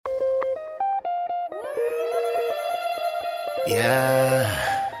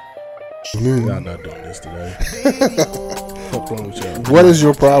Yeah. Y'all not doing this today. What's wrong with y'all? What is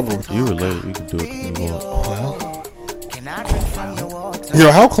your problem? You were late. We can do it if you want.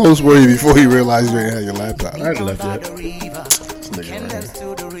 Well, how close were you before you realized you ain't had your laptop? I hadn't left yet.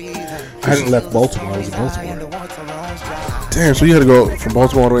 I hadn't left Baltimore. I was in Baltimore. Damn, so you had to go from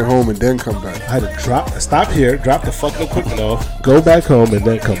Baltimore all the way home and then come back. I had to stop here, drop the fucking equipment off, go back home, and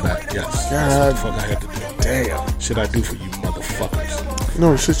then come back. Yes. God. That's what the fuck I had to do. Damn. Shit I do for you motherfuckers.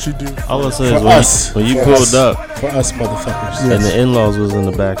 No, shit you do. All I say For is us. when you For pulled us. up For us motherfuckers. and the in-laws was in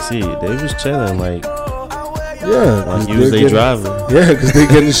the back seat, they was chilling like you was a driver. Yeah, because they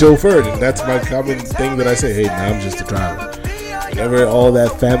getting chauffeured, and that's my common thing that I say. Hey, man, I'm just a driver. Whenever all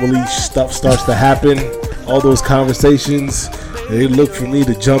that family stuff starts to happen, all those conversations, they look for me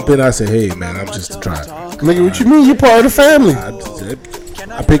to jump in. I say, hey, man, I'm just a driver. Nigga, what you mean? You part of the family.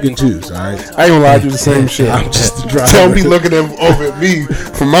 I pick and choose, all right? I ain't gonna lie, I do the same shit. I'm just a driver. Don't be looking over at me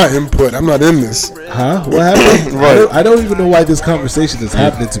for my input. I'm not in this. Huh? What happened? Right. I don't even know why this conversation is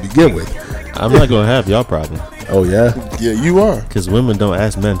happening to begin with. I'm not gonna have y'all problem Oh, yeah? Yeah, you are. because women don't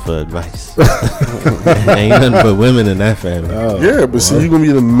ask men for advice. Ain't nothing but women in that family. Yeah, but see, you're gonna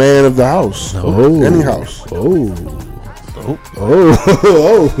be the man of the house. Oh. Any house. Oh.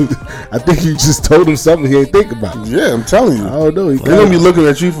 I think you just told him something he ain't think about. Yeah, I'm telling you. I don't know. They're gonna be looking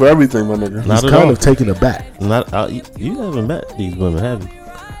at you for everything, my nigga. Not He's at kind all. of taken aback. You haven't met these women, have you?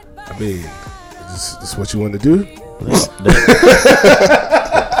 I mean, is this what you want to do?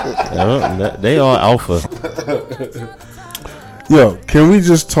 They are alpha. Yo, can we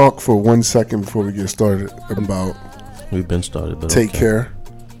just talk for 1 second before we get started about We've been started, but Take okay. Care?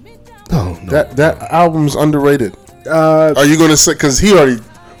 Oh, no. That album's underrated. Are you gonna say? Because he already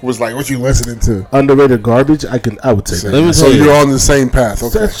was like, "What you listening to?" Underrated garbage? I would say Let me that. So tell you. you're on the same path.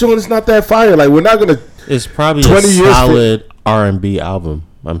 Okay. That's showing it's not that fire. Like, we're not going to... It's probably 20 a years solid R&B album.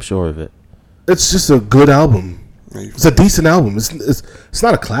 I'm sure of it. It's just a good album. It's a decent album. It's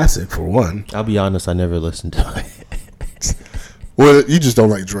not a classic, for one. I'll be honest, I never listened to it. Well, you just don't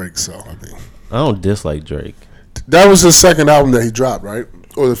like Drake, so I mean, I don't dislike Drake. that was his second album that he dropped, right?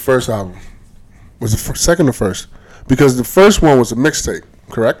 Or the first album? Was it second or first? Because the first one was a mixtape,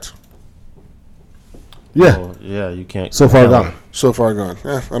 correct? Yeah. Oh, yeah, you can't. So far gone. So far gone.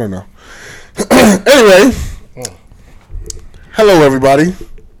 I don't know. Anyway, hello everybody.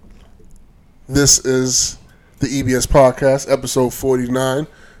 This is the EBS Podcast, episode 49.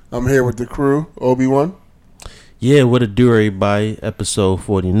 I'm here with the crew, Obi-Wan. Yeah, what a do, everybody. Episode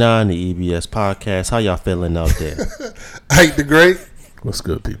 49, the EBS Podcast. How y'all feeling out there? Ike the Great. What's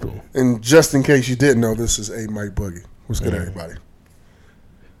good, people? And just in case you didn't know, this is A-Mic Boogie. What's good, everybody?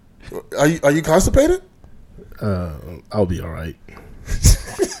 Are you constipated? I'll be all right.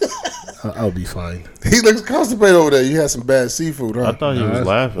 I'll be fine. He looks constipated over there. You had some bad seafood, huh? I thought he was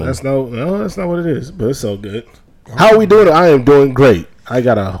laughing. That's not what it is, but it's all good. How are we doing? I am doing great. I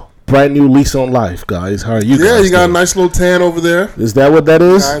got a brand new lease on life, guys. How are you guys? Yeah, you got a doing? nice little tan over there. Is that what that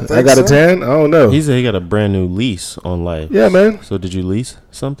is? I think I got so. a tan? I don't know. He said he got a brand new lease on life. Yeah, man. So did you lease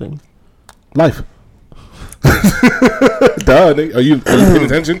something? Life. Duh, nigga. Are you paying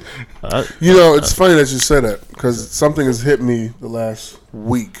attention? You know, it's funny that you said that because something has hit me the last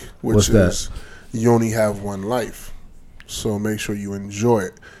week, which What's is that? you only have one life. So make sure you enjoy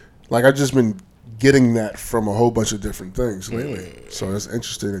it. Like, I've just been getting that from a whole bunch of different things lately. So it's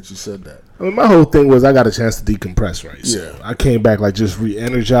interesting that you said that. I mean, my whole thing was I got a chance to decompress, right? So Yeah. I came back like just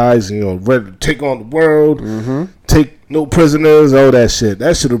re-energized, ready to take on the world, take no prisoners, all that shit.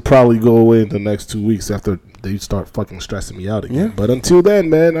 That should have probably go away in the next 2 weeks after they start fucking stressing me out again. Yeah. But until then,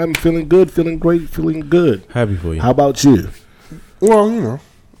 man, I'm feeling good, feeling great, feeling good. Happy for you. How about you? Well,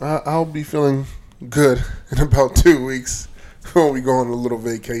 I'll be feeling good in about 2 weeks when we go on a little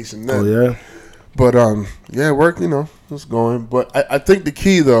vacation then. Oh, yeah? But, work, it's going. But I think the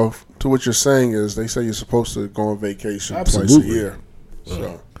key, though, to what you're saying is they say you're supposed to go on vacation twice a Absolutely. year.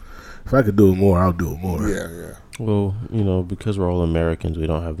 So, If I could do it more, I'll do it more. yeah. Well, because we're all Americans, we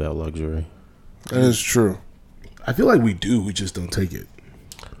don't have that luxury. That is true. I feel like we do. We just don't take it.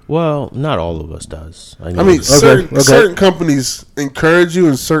 Well, not all of us does. I mean, this. certain companies encourage you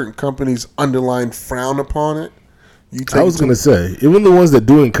and certain companies underline frown upon it. You take I was going to say, even the ones that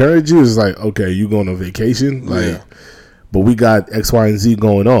do encourage you is like, okay, you going on vacation? Like, Yeah. but we got X, Y, and Z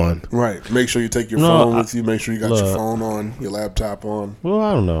going on. Right. Make sure you take your No, phone with you. Make sure you got your look. phone on, your laptop on. Well,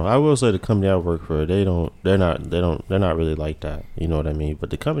 I don't know. I will say the company I work for, they're not really like that. You know what I mean? But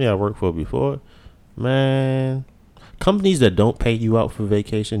the company I worked for before, man, companies that don't pay you out for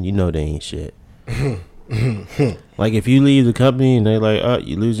vacation, they ain't shit. Like if you leave the company and they like, oh,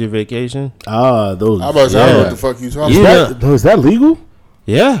 you lose your vacation. Those. I about to say, I don't know what the fuck you talking about. Is that legal?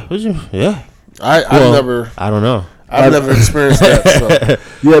 Yeah. Yeah. I don't know. I've never experienced that.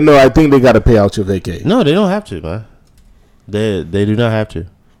 So. Yeah, no, I think they got to pay out your vacation. No, they don't have to, man. They do not have to.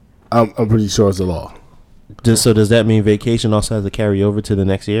 I'm pretty sure it's the law. So does that mean vacation also has to carry over to the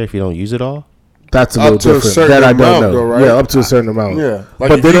next year if you don't use it all? That's a little different. That I don't know. Though, right? Yeah, up to a certain amount. Yeah, like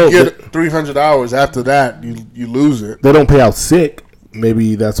but if they don't get 300 hours after that, you lose it. They don't pay out sick.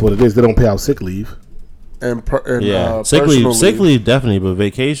 Maybe that's what it is. They don't pay out sick leave. And sick leave definitely, but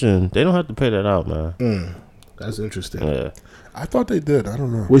vacation they don't have to pay that out, man. That's interesting. Yeah. I thought they did. I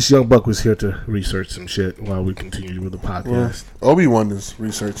don't know. Wish Young Buck was here to research some shit while we continue with the podcast. Well, Obi-Wan is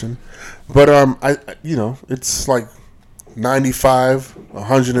researching, but it's like 95,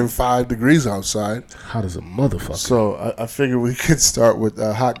 105 degrees outside. Hot as a motherfucker. So I figured we could start with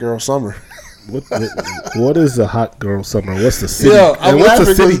Hot Girl Summer. What is a hot girl summer? What's the city? Yeah, and what's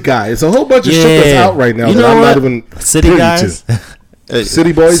a city guy? It's a whole bunch of shit that's out right now. You know that I'm what? not even city guys.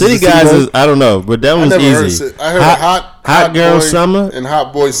 City boys. City guys is I don't know, but that was easy. I heard hot girl summer and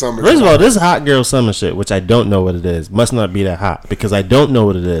hot boy summer. First of all, this hot girl summer shit, which I don't know what it is, must not be that hot because I don't know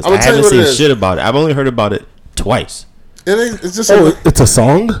what it is. I haven't seen shit about it. I've only heard about it twice. It's just it's a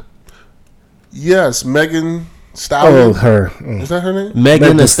song. Yes, Megan Stallion. Oh, her. Is that her name?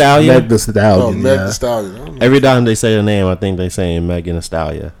 Megan Thee Stallion. Meg the Stallion. Oh, Meg the Stallion. Every time they say her name, I think they saying Megan Thee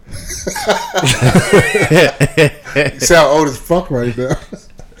Stallion. You sound old as fuck right now.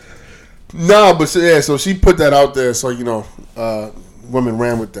 No, but so she put that out there, so women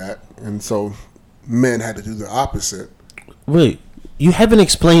ran with that, and so men had to do the opposite. Wait, you haven't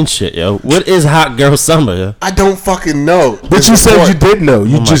explained shit, yo. What is hot girl summer? Yo? I don't fucking know. But you said you did know.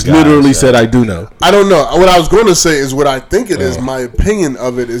 You just literally said I do know. I don't know. What I was going to say is what I think it is. My opinion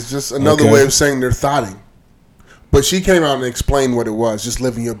of it is just another way of saying they're thotting. But she came out and explained what it was. Just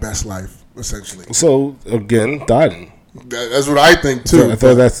living your best life, essentially. So, again, thotting. That's what I think, too. So I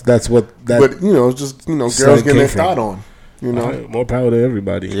thought that's what that... But, girls getting their thought on. More power to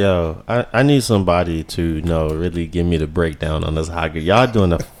everybody. Yo, I need somebody to really give me the breakdown on this hot girl. Y'all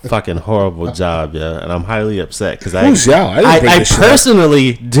doing a fucking horrible job, yeah, and I'm highly upset because I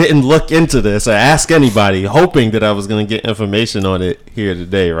personally didn't look into this or ask anybody, hoping that I was gonna get information on it here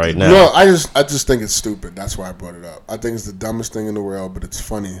today, right now. No, I just think it's stupid. That's why I brought it up. I think it's the dumbest thing in the world, but it's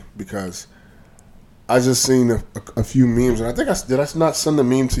funny because I just seen a few memes, and I think did I not send a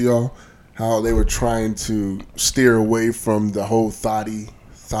meme to y'all? How they were trying to steer away from the whole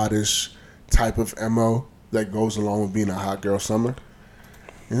thottish type of MO that goes along with being a hot girl summer.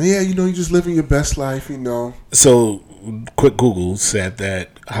 And you just living your best life, So, quick Google said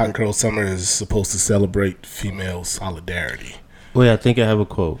that hot girl summer is supposed to celebrate female solidarity. Wait, I think I have a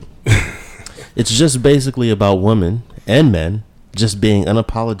quote. It's just basically about women and men just being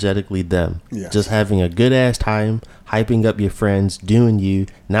unapologetically them. Yes. Just having a good ass time, hyping up your friends, doing you,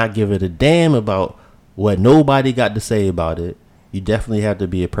 not giving a damn about what nobody got to say about it. You definitely have to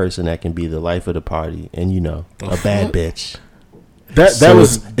be a person that can be the life of the party and a bad bitch. It's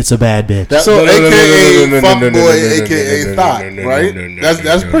a bad bitch. AKA fuckboy, AKA thought, right?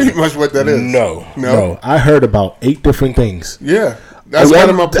 That's pretty much what that is. No. I heard about 8 different things. Yeah. That's one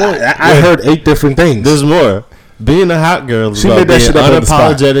of my points. I heard 8 different things. There's more. Being a hot girl is about being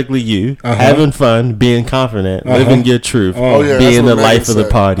unapologetically you, having fun, being confident, living your truth, being the life of the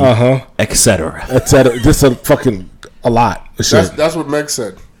party, etc. Just a lot of shit. That's what Meg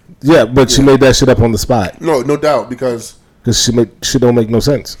said. Yeah, but she made that shit up on the spot. No doubt, because she don't make no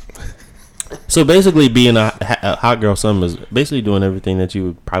sense. So basically, being a hot girl summer is basically doing everything that you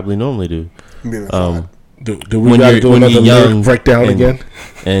would probably normally do. Do we got to do another lyric breakdown again?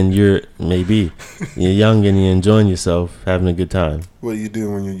 And you're young and you're enjoying yourself, having a good time. What do you do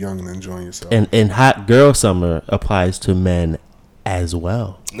when you're young and enjoying yourself? And hot girl summer applies to men as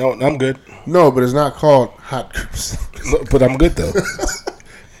well. No, I'm good. No, but it's not called hot girl summer. But I'm good though.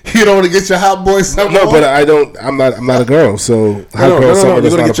 You don't want to get your hot boy summer on? But I don't. I'm not a girl, so hot girl summer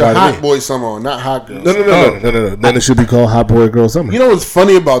does not apply to me. You're gonna get your hot boy summer on, not hot girl. No. Then it should be called hot boy girl summer. You know what's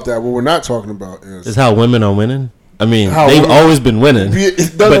funny about that? What we're not talking about is how women are winning. I mean, they've always been winning,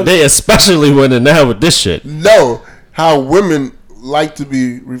 but they especially winning now with this shit. No, how women like to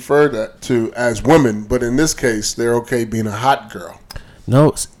be referred to as women, but in this case, they're okay being a hot girl.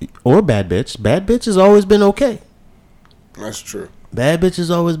 No, or bad bitch. Bad bitch has always been okay. That's true. Bad bitch has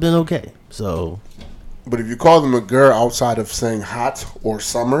always been okay. So, but if you call them a girl outside of saying hot or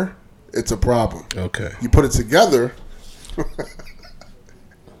summer, it's a problem. Okay. You put it together.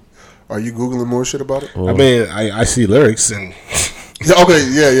 Are you Googling more shit about it? I mean, I see lyrics and... Okay,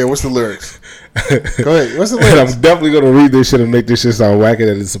 yeah. What's the lyrics? Go ahead. What's the And lyrics? I'm definitely going to read this shit and make this shit sound wacky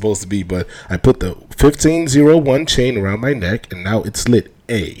that it's supposed to be. But I put the 1501 chain around my neck, and now it's lit.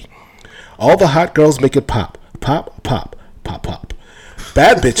 A. All the hot girls make it pop. Pop, pop, pop, pop.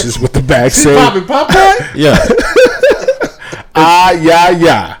 Bad bitches with the bag say, Popping popcorn? Yeah.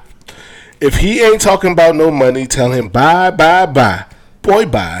 yeah. If he ain't talking about no money, tell him bye, bye, bye. Boy,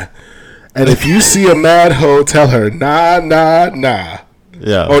 bye. And if you see a mad hoe, tell her nah, nah, nah.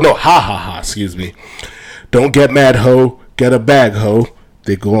 Yeah. Oh, no, ha, ha, ha, excuse me. Don't get mad, hoe. Get a bag, hoe.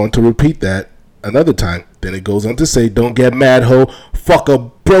 They go on to repeat that another time. Then it goes on to say, don't get mad, hoe. Fuck a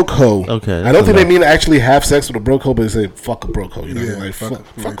broke hoe. Okay. I don't think they mean to actually have sex with a broke hoe, but they say, fuck a broke hoe. You know, Yeah, like, fuck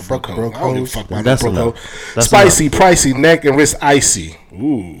like, a broke hoe. broke I don't give a hoes. fuck about That's a broke hoe. That's Spicy, pricey, neck and wrist icy.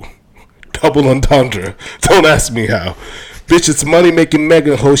 Ooh. Double entendre. Don't ask me how. Bitch, it's money making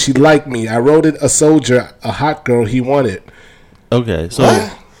Megan hoe. She like me. I wrote it a soldier, a hot girl he wanted. Okay. So.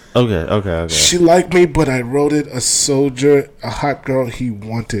 What? Okay. She liked me, but I wrote it a soldier, a hot girl he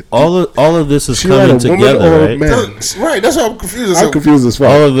wanted. All of this is She coming had a woman together, or a right? man? Right, that's why I'm confused. I'm confused as fuck.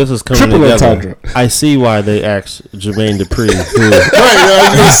 All of this is coming Triple together. entendre. I see why they asked Jermaine Dupri, Right, I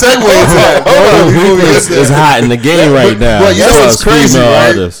was going to segue into that. who is hot in the game right now. But you know what's crazy, right?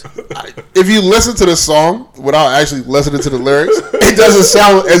 Artists. If you listen to the song without actually listening to the lyrics, it doesn't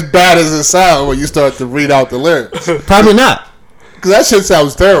sound as bad as it sounds when you start to read out the lyrics. Probably not. Because that shit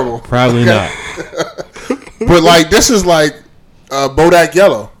sounds terrible. Probably not. But like, this is like Bodak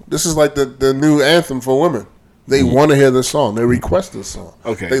Yellow. This is like the new anthem for women. They want to hear this song. They request this song.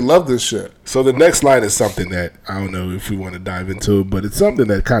 Okay. They love this shit. So the next line is something that I don't know if we want to dive into, but it's something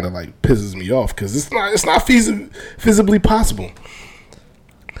that kind of like pisses me off because it's not feasibly possible.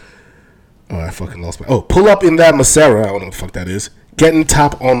 Oh, I fucking lost my. Oh, pull up in that Maserati. I don't know what the fuck that is. Getting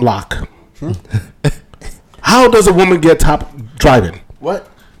top on lock. How does a woman get top driving? What?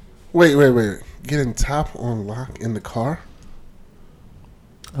 Wait. Getting top on lock in the car?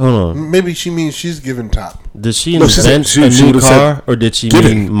 Hold on. Maybe she means she's giving top. Did she No, she invent said she a new would've car, said or did she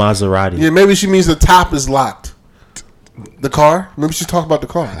giving. mean Maserati? Yeah, maybe she means the top is locked. The car? Maybe she's talking about the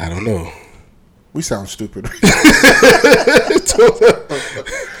car. I don't know. We sound stupid.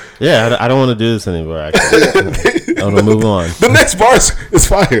 Yeah, I don't want to do this anymore, actually. I want to move on. The next verse is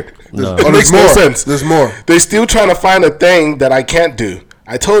fire. No. It makes no sense. There's more. They still trying to find a thing that I can't do.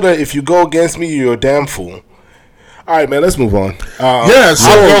 I told her, if you go against me, you're a damn fool. All right, man, let's move on. Yeah, so-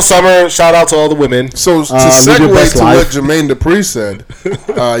 Hot Girl Summer, shout out to all the women. So to Live your segue best to life. what Jermaine Dupri said,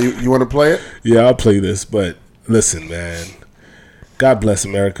 you want to play it? Yeah, I'll play this, but listen, man. God bless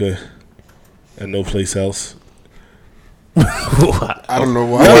America and no place else. I don't know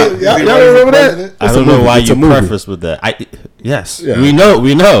why. Y'all remember that? I don't know why It's a you movie. preface with that. Yes, Yeah. we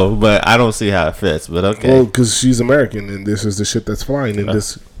know, but I don't see how it fits. But okay. Well, because she's American, and this is the shit that's flying in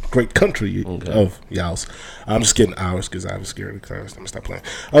this great country of y'all's. I'm just kidding, ours, because I was scared. I'm going to stop playing.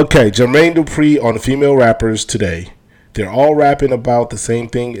 Okay, Jermaine Dupri on the female rappers today. They're all rapping about the same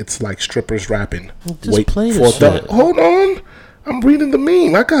thing. It's like strippers rapping. Just play the shit. Hold on. I'm reading the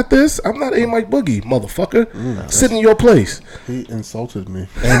meme. I got this. I'm not A-Mic Boogie, motherfucker. Sit in your place. He insulted me.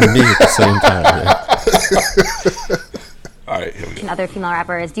 And me at the same time. Yeah. All right, here we go. And other female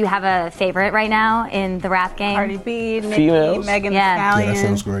rappers, do you have a favorite right now in the rap game? Cardi B, Nicki, Females? Megan Thee Yeah. Stallion. Yeah, that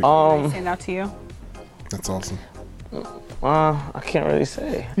sounds great. Stand out to you. That's awesome. I can't really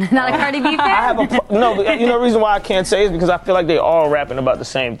say. Not a Cardi B fan? I have a no. But you know, the reason why I can't say is because I feel like they all rapping about the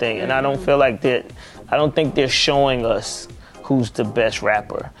same thing, and I don't feel like that. I don't think they're showing us who's the best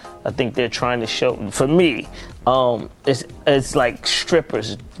rapper. I think they're trying to show. For me, it's like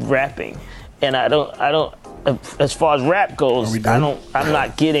strippers rapping, and I don't. As far as rap goes, I'm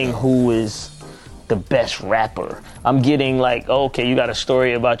not getting who is the best rapper. I'm getting like, okay, you got a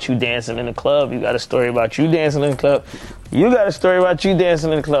story about you dancing in the club. You got a story about you dancing in the club. You got a story about you dancing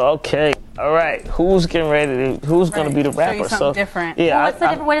in the club. Okay, all right. Who's getting ready to? Who's gonna be the Show rapper? you something different. Yeah.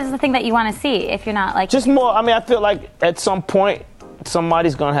 Well, what is the thing that you want to see if you're not like... Just more. I mean, I feel like at some point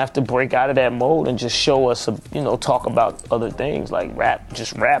somebody's gonna have to break out of that mode and just show us, talk about other things like rap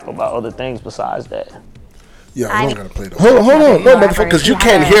about other things besides that. Yeah, we don't gotta play those. Hold on. No, Rappers, motherfucker, because you you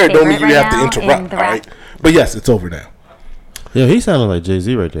can't have a hear it, don't mean favorite you right have to now interrupt, in the all rap? right? But yes, it's over now. Yeah, he sounded like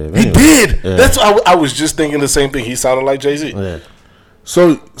Jay-Z right there. He Anyway. did. Yeah. That's I was just thinking the same thing. He sounded like Jay-Z. Yeah.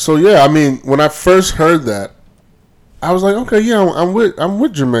 So yeah, I mean, when I first heard that, I was like, okay, yeah, I'm with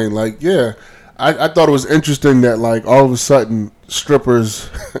Jermaine. Like, yeah, I thought it was interesting that like all of a sudden strippers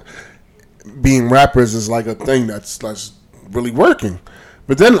being rappers is like a thing that's really working.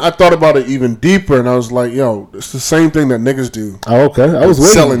 But then I thought about it even deeper, and I was like, yo, it's the same thing that niggas do. Oh, okay. I was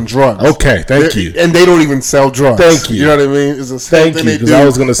waiting. Selling drugs. Okay, thank you. And they don't even sell drugs. Thank you. You know what I mean? It's the same thing they do I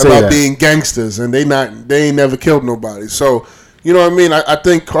was gonna say about that. being gangsters, and they ain't never killed nobody. So, you know what I mean? I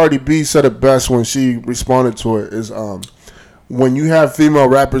think Cardi B said it best when she responded to it, is when you have female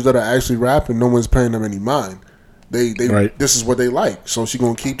rappers that are actually rapping, no one's paying them any mind. They right. This is what they like. So she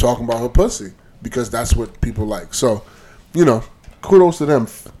gonna keep talking about her pussy because that's what people like. So, you know, kudos to them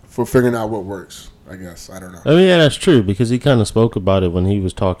for figuring out what works, I guess. I don't know. I mean, yeah, that's true, because he kind of spoke about it when he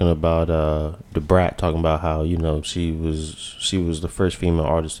was talking about the Brat, talking about how, you know, she was the first female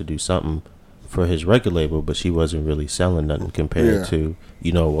artist to do something for his record label, but she wasn't really selling nothing compared to,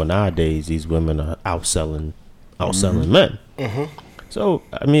 you know, well, nowadays these women are outselling men. Mm-hmm. So,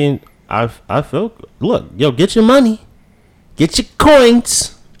 I mean, I feel, look, yo, get your money, get your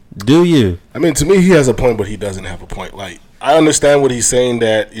coins, do you? I mean, to me, he has a point, but he doesn't have a point. Like, I understand what he's saying,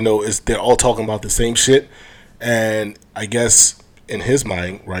 that, you know, they're all talking about the same shit, and I guess in his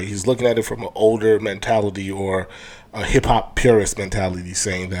mind, right, he's looking at it from an older mentality or a hip hop purist mentality,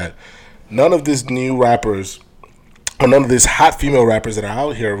 saying that none of these new rappers or none of these hot female rappers that are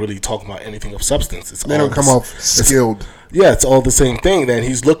out here are really talking about anything of substance. They don't come off skilled. Yeah, it's all the same thing. Then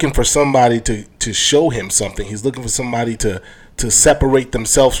he's looking for somebody to show him something. He's looking for somebody to separate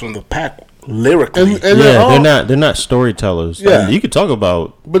themselves from the pack lyrically. And they're not storytellers. Yeah, you could talk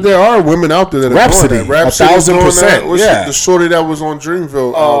about, but there are women out there that Rhapsody, are doing that. 1,000%. Yeah, the shorty that was on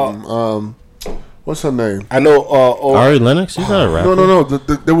Dreamville. What's her name? I know. Ari Lennox. She's not a rapper. No.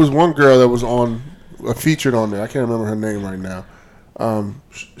 There was one girl that was on featured on there. I can't remember her name right now.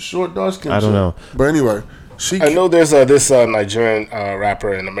 Short, dark skin. I don't know. But anyway, I know there's this Nigerian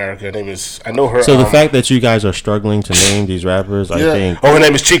rapper in America. Her name is, I know her. So the fact that you guys are struggling to name these rappers, I think. Oh, her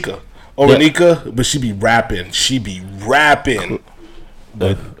name is Chika. Nika, but she be rapping.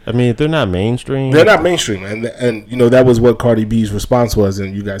 But I mean, they're not mainstream. They're not mainstream, and you know that was what Cardi B's response was,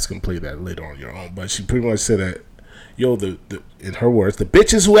 and you guys can play that later on your own. But she pretty much said that, yo, the in her words, the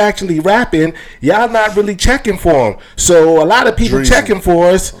bitches who actually rapping, y'all not really checking for them. So a lot of people checking for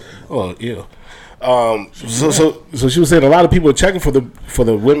us. Oh, yeah. So she was saying a lot of people are checking for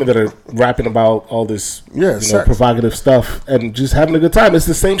the women that are rapping about all this, provocative stuff and just having a good time. It's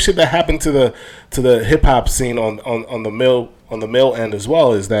the same shit that happened to the hip hop scene on the male end as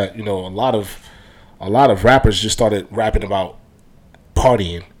well. Is that, you know, a lot of rappers just started rapping about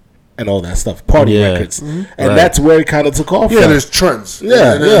partying and all that stuff, party records, and that's where it kind of took off. Yeah, there's trends.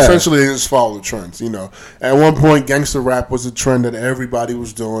 And essentially they just follow the trends. You know, at one point, gangster rap was a trend that everybody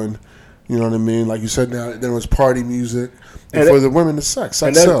was doing. You know what I mean? Like you said, now there was party music, and for the women, it's sex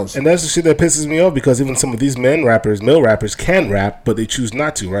sells. And that's the shit that pisses me off, because even some of these male rappers can rap, but they choose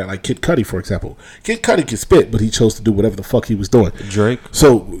not to, right? Like Kid Cudi, for example. Kid Cudi can spit, but he chose to do whatever the fuck he was doing. Drake.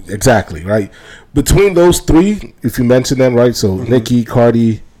 So exactly, right? Between those three, if you mention them, right? So Nicki,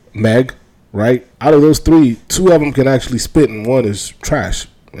 Cardi, Meg, right? Out of those three, two of them can actually spit, and one is trash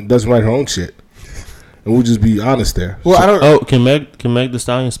and doesn't write her own shit. And we'll just be honest there. Well, I don't. Oh, can Meg the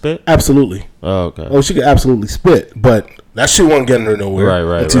Stallion spit? Absolutely. Oh, okay. Oh, she could absolutely spit, but that shit wasn't getting her nowhere.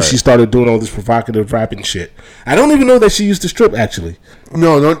 Right. Until she started doing all this provocative rapping shit. I don't even know that she used to strip, actually.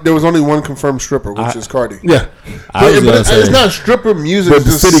 No, there was only one confirmed stripper, which is Cardi. Yeah. But it's not stripper music. But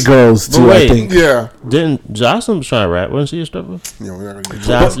the city girls, too, I think. Yeah. Didn't Jocelyn was trying to rap? Wasn't she a stripper? Yeah, we're not gonna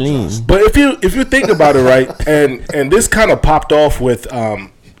Jocelyn. But if you think about it, right, and this kind of popped off with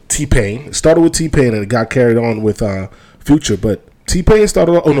T-Pain. It started with T-Pain and it got carried on with Future. But T-Pain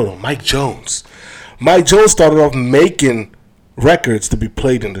started off... Oh, no, Mike Jones. Mike Jones started off making records to be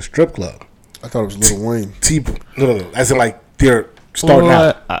played in the strip club. I thought it was Lil Wayne. No. As in, like, they're starting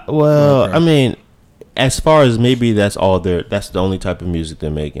out. I mean, as far as maybe that's the only type of music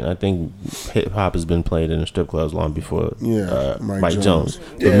they're making. I think hip hop has been played in the strip clubs long before Mike Jones.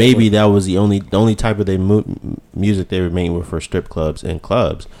 But maybe that was the only type of music they were making were for strip clubs and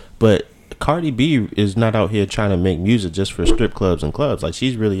clubs. But Cardi B is not out here trying to make music just for strip clubs and clubs. Like,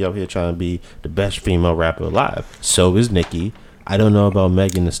 she's really out here trying to be the best female rapper alive. So is Nicki. I don't know about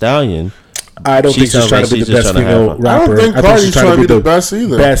Megan Thee Stallion. I don't think she's trying to be the best female rapper. I don't think Cardi's trying to be the best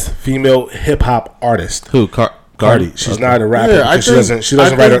either. Best female hip hop artist. Who? Cardi. She's not a rapper. Yeah, she doesn't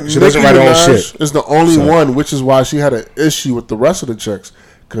write her own shit. Is the only one, which is why she had an issue with the rest of the chicks,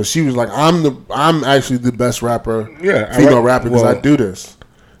 because she was like, I'm actually the best rapper, female rapper, because I do this.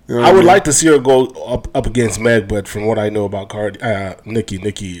 You know I would like to see her go up against Meg, but from what I know about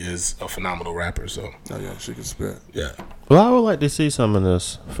Nicki is a phenomenal rapper. So she can spit. Yeah. Well, I would like to see some of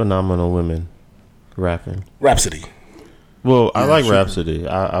this phenomenal women rapping. Rhapsody. Well, I like Rhapsody.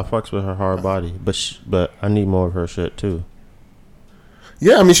 I fucks with her hard body, but I need more of her shit too.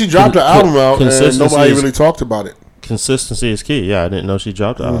 Yeah, I mean, she dropped the album out, and nobody really talked about it. Consistency is key. Yeah, I didn't know she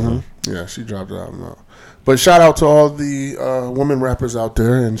dropped the album. Yeah, she dropped the album out. But shout out to all the women rappers out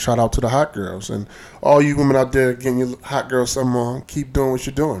there, and shout out to the hot girls. And all you women out there getting your hot girl something on, keep doing what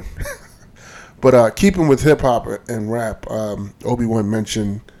you're doing. But keeping with hip-hop and rap, Obi-Wan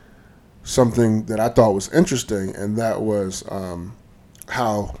mentioned something that I thought was interesting, and that was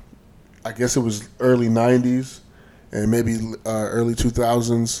how, I guess it was early 90s and maybe early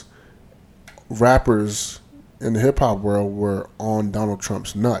 2000s, rappers in the hip-hop world were on Donald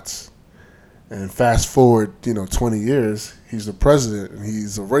Trump's nuts. And fast forward, 20 years, he's the president and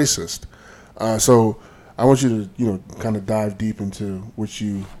he's a racist. So I want you to, kind of dive deep into what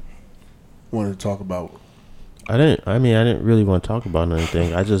you wanted to talk about. I didn't really want to talk about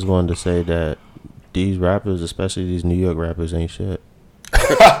anything. I just wanted to say that these rappers, especially these New York rappers, ain't shit.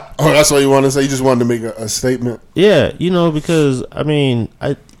 Oh, that's what you wanted to say? You just wanted to make a statement? Yeah, because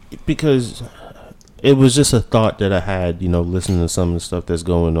it was just a thought that I had, listening to some of the stuff that's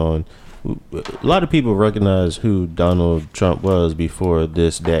going on. A lot of people recognize who Donald Trump was before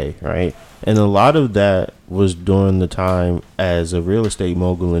this day, right? And a lot of that was during the time as a real estate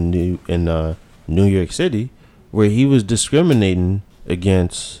mogul in New York City, where he was discriminating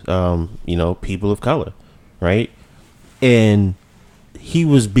against, people of color, right? And he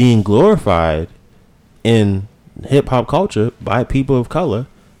was being glorified in hip hop culture by people of color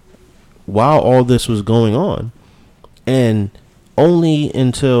while all this was going on. And only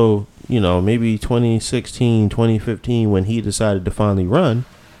until, maybe 2016, 2015, when he decided to finally run,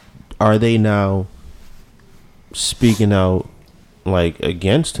 are they now speaking out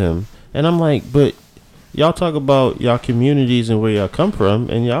against him. And I'm like, but y'all talk about y'all communities and where y'all come from,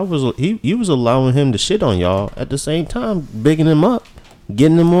 and he was allowing him to shit on y'all at the same time, bigging him up,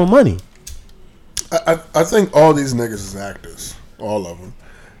 getting him more money. I think all these niggas is actors, all of them.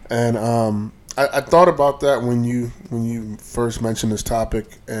 And I thought about that when you first mentioned this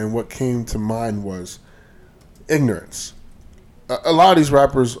topic, and what came to mind was ignorance. A lot of these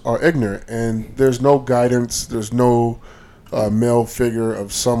rappers are ignorant, and there's no guidance, there's no male figure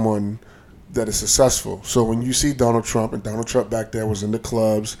of someone that is successful. So when you see Donald Trump, and Donald Trump back there was in the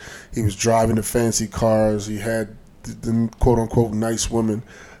clubs, he was driving the fancy cars, he had the quote-unquote nice women,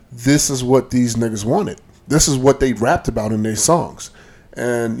 this is what these niggas wanted. This is what they rapped about in their songs.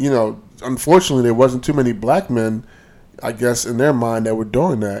 And, unfortunately, there wasn't too many black men, I guess, in their mind that were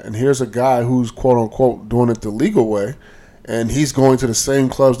doing that. And here's a guy who's, quote-unquote, doing it the legal way, and he's going to the same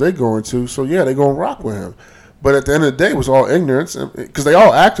clubs they're going to, so, yeah, they're going to rock with him. But at the end of the day, it was all ignorance, because they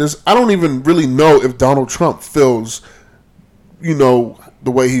all actors. I don't even really know if Donald Trump feels, the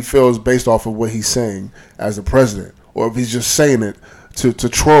way he feels based off of what he's saying as the president, or if he's just saying it to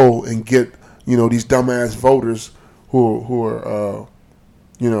troll and get, these dumbass voters who are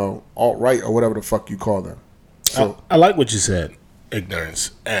alt-right or whatever the fuck you call them. So I like what you said,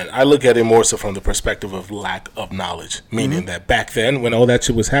 ignorance. And I look at it more so from the perspective of lack of knowledge, meaning that back then when all that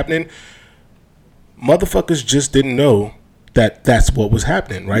shit was happening, motherfuckers just didn't know that that's what was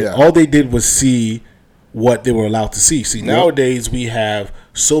happening, right? Yeah. All they did was see what they were allowed to see. See, nowadays we have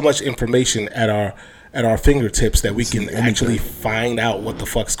so much information at our fingertips that we can actually find out what the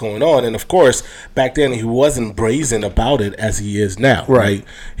fuck's going on. And of course, back then he wasn't brazen about it as he is now, right?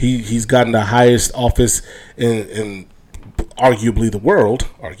 He's gotten the highest office in arguably the world,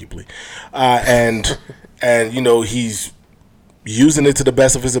 and he's using it to the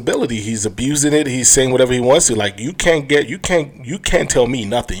best of his ability. He's abusing it. He's saying whatever he wants to. Like, you can't tell me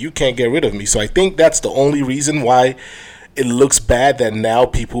nothing. You can't get rid of me. So I think that's the only reason why it looks bad that now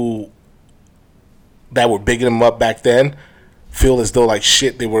people that were bigging him up back then feel as though like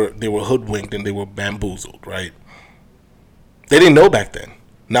shit they were hoodwinked and they were bamboozled, right? They didn't know back then.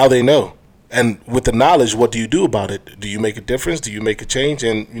 Now they know. And with the knowledge, what do you do about it? Do you make a difference? Do you make a change?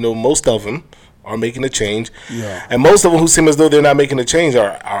 And most of them are making a change. Yeah. And most of them who seem as though they're not making a change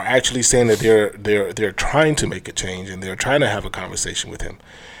are actually saying that they're trying to make a change and they're trying to have a conversation with him.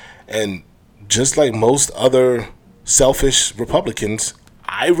 And just like most other selfish Republicans,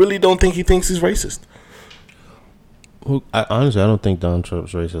 I really don't think he thinks he's racist. Honestly, I don't think Donald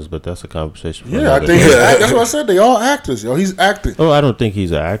Trump's racist, but that's a conversation. I think that's what I said. They all actors, yo. He's acting. Oh, I don't think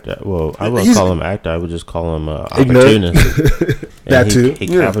he's an actor. Well, I wouldn't call him an actor. I would just call him an opportunist. That too. He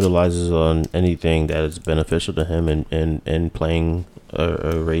capitalizes on anything that is beneficial to him, and playing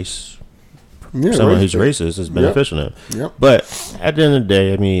a race. Someone who's racist is beneficial to him. Yep. But at the end of the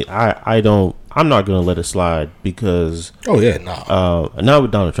day, I mean, I'm not going to let it slide because. Oh yeah, no. Not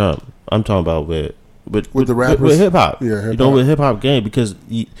with Donald Trump. I'm talking about with the rappers, with hip hop, with hip hop game, because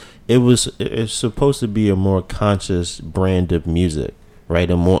it's supposed to be a more conscious brand of music, right?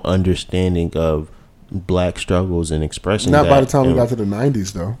 A more understanding of black struggles and expressing Not that. by the time we got to the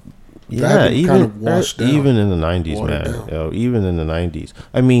 90s, though. Yeah, even kind of washed down. Even in the 90s, man. Even in the 90s.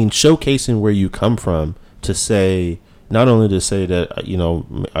 I mean, showcasing where you come from to say, not only to say that, you know,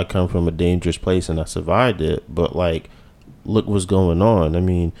 I come from a dangerous place and I survived it, but like, look what's going on. I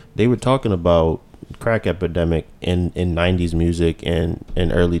mean, they were talking about crack epidemic in 90s music and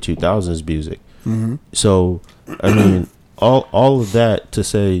early 2000s music. Mm-hmm. So, I mean, all of that to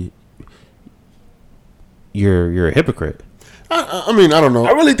say you're a hypocrite. I mean, I don't know.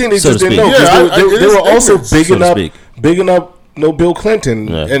 I really think they So just to didn't know. speak. They were also bigging up Bill Clinton,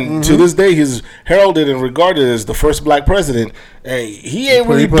 Yeah. and to this day, he's heralded and regarded as the first black president. And he ain't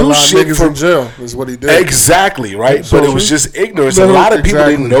really put a do lot of shit niggas for in jail. Is what he did. Exactly right, So but it was just ignorance. A lot of people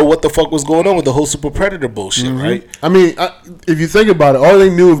didn't know what the fuck was going on with the whole super predator bullshit, right? I mean, if you think about it, all they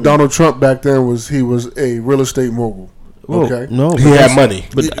knew of Donald Trump back then was he was a real estate mogul. Okay, No, He had money.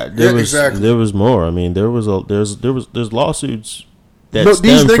 but exactly. there was more. I mean, there's lawsuits. That No,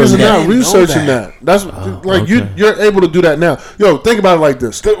 these stem niggas from are that. not researching that. That's like you're able to do that now. Yo, think about it like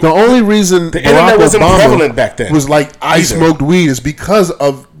this: the only reason The Barack internet wasn't Obama prevalent back then was like I either. smoked weed is because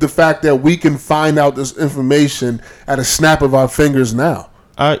of the fact that we can find out this information at a snap of our fingers now.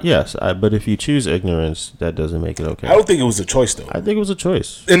 Yes, but if you choose ignorance, that doesn't make it okay. I don't think it was a choice though. I think it was a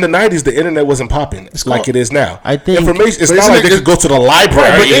choice. In the 90s, the internet wasn't popping like it is now. I think- information. It's But not isn't like they it- could go to the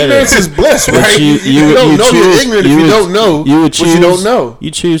library. But ignorance is bliss, But right? You don't know you're ignorant if you don't know what you don't know. You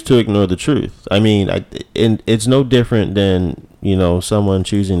choose to ignore the truth. I mean, and it's no different than, you know, someone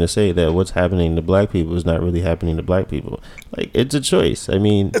choosing to say that what's happening to black people is not really happening to black people. Like, it's a choice. I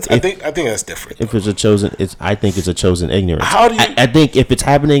mean, I think that's different. if it's a chosen, I think it's a chosen ignorance. How do you? I think if it's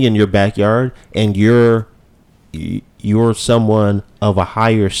happening in your backyard and you're someone of a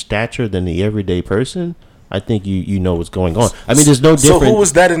higher stature than the everyday person, I think you know what's going on. I mean, there's no different. So who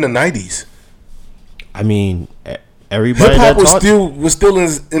was that in the 90s? I mean, everybody Hip hop that was still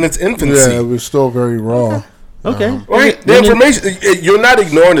in its infancy. Yeah, it was still very raw. Okay. Right, the information. You're not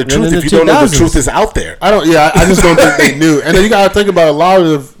ignoring the truth in if the you don't know the 2000s. truth is out there. I don't. Yeah, I just don't think they knew. And then you got to think about a lot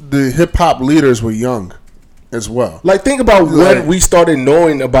of the hip hop leaders were young, as well. Like, think about when we started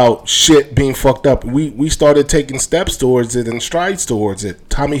knowing about shit being fucked up. We started taking steps towards it and strides towards it.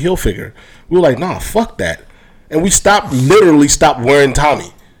 Tommy Hilfiger. We were like, nah, fuck that, and we literally stopped wearing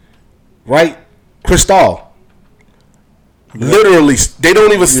Tommy. Right, Cristal. Literally, they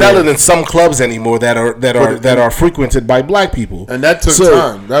don't even sell it in some clubs anymore that are frequented by black people. And that took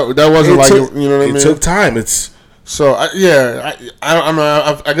time. That wasn't like you know what I mean. It took time. It's so I don't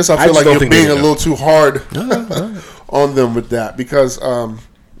know. I guess I feel like you're being a little too hard on them with that because,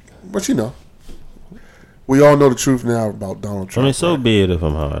 but you know, we all know the truth now about Donald Trump. I mean, so be it if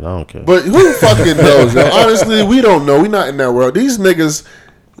I'm hard. I don't care. But who fucking knows? Yo? Honestly, we don't know. We're not in that world. These niggas.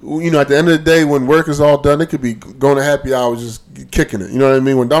 You know, at the end of the day, when work is all done, they could be going to happy hours just kicking it. You know what I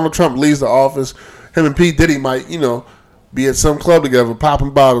mean? When Donald Trump leaves the office, him and P. Diddy might, you know, be at some club together, popping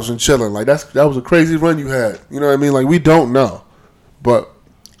bottles and chilling. Like, that was a crazy run you had. You know what I mean? Like, we don't know. But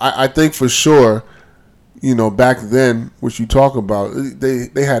I think for sure, you know, back then, what you talk about,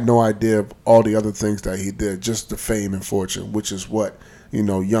 they had no idea of all the other things that he did, just the fame and fortune, which is what, you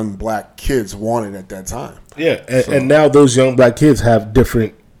know, young black kids wanted at that time. Yeah, and now those young black kids have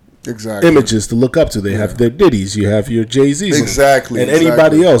different images to look up to. They have their Diddy's, you have your Jay-Z's, and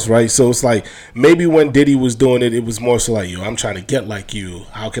anybody else, right? So it's like maybe when Diddy was doing it, it was more so like, yo, I'm trying to get like you.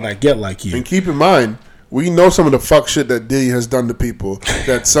 How can I get like you? And keep in mind, we know some of the fuck shit that Diddy has done to people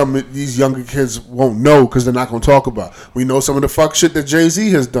that some of these younger kids won't know because they're not going to talk about. We know some of the fuck shit that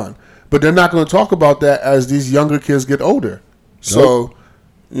Jay-Z has done, but they're not going to talk about that as these younger kids get older. So,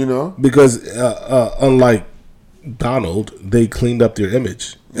 you know, because unlike Donald, they cleaned up their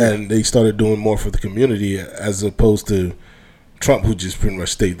image and they started doing more for the community as opposed to Trump, who just pretty much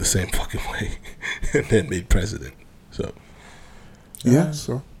stayed the same fucking way and then made president. So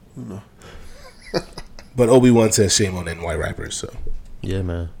so you know. But Obi-Wan says shame on NY rappers. So yeah,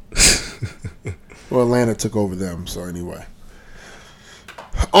 man. Well, Atlanta took over them. So anyway,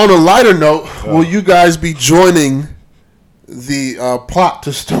 on a lighter note, will you guys be joining the plot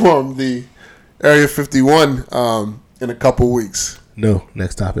to storm the Area 51 in a couple weeks? No.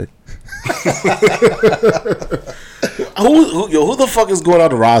 Next topic. Who the fuck is going out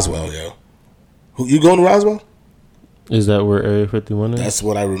to Roswell, yo? You going to Roswell? Is that where Area 51 is? That's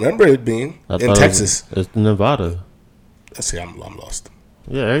what I remember it being in Texas. It's Nevada. Let's see, I'm lost.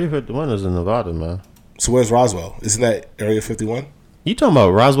 Yeah, Area 51 is in Nevada, man. So where's Roswell? Isn't that Area 51? You talking about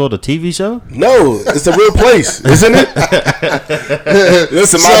Roswell, the TV show? No, it's a real place, isn't it?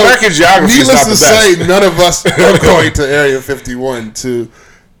 Listen, my American geography is not the best. Needless to say, none of us are going to Area 51 to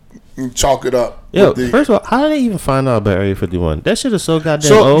chalk it up. Yo, first of all, how did they even find out about Area 51? That shit is so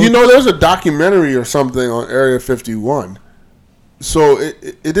goddamn old. So, you know, there's a documentary or something on Area 51. So,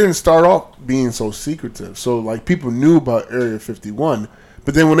 it didn't start off being so secretive. So, like, people knew about Area 51.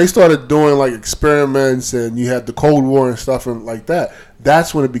 But then when they started doing, like, experiments and you had the Cold War and stuff and like that,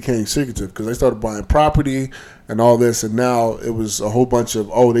 that's when it became secretive because they started buying property and all this. And now it was a whole bunch of,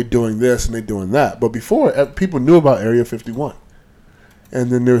 they're doing this and they're doing that. But before, people knew about Area 51.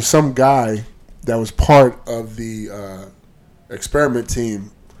 And then there's some guy that was part of the experiment team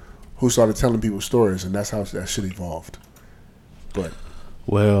who started telling people stories. And that's how that shit evolved. But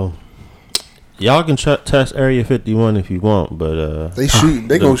well, y'all can test Area 51 if you want, but they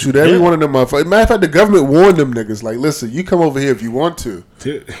gonna shoot every one of them motherfuckers. Matter of fact, the government warned them niggas, like, listen, you come over here if you want to.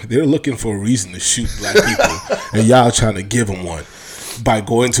 They're looking for a reason to shoot black people, and y'all trying to give them one by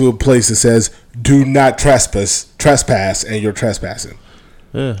going to a place that says "Do not trespass," and you're trespassing.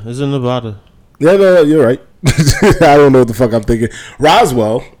 Yeah, it's in Nevada. Yeah, no, you're right. I don't know what the fuck I'm thinking.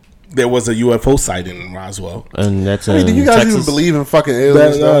 Roswell. There was a UFO sighting in Roswell, and that's do you guys Texas? even believe in fucking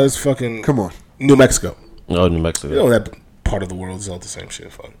aliens? No, it's fucking. Come on, New Mexico. Oh, New Mexico. You know that part of the world is all the same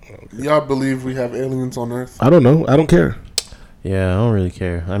shit. Fuck. Y'all believe we have aliens on Earth? I don't know. I don't care. Yeah, I don't really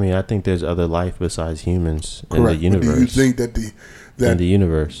care. I mean, I think there's other life besides humans in the universe. But do you think that the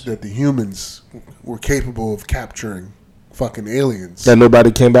universe that the humans were capable of capturing fucking aliens? That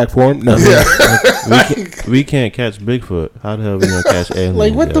nobody came back for him? No. Yeah. we can't catch Bigfoot. How the hell we gonna catch aliens?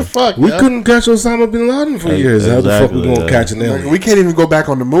 Like, what the fuck? We couldn't catch Osama bin Laden for years. How the fuck we gonna catch an alien? We can't even go back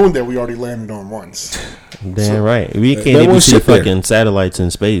on the moon that we already landed on once. Damn right. We can't even see fucking satellites in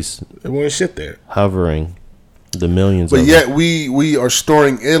space. There wasn't shit there. Hovering the millions but of yet them. we are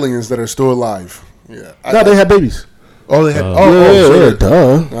storing aliens that are still alive. Yeah. No, they had babies. Oh, they had.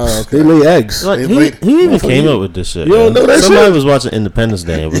 Duh. Okay. They lay eggs. Like, who even came up with this shit? You don't know that Somebody shit? was watching Independence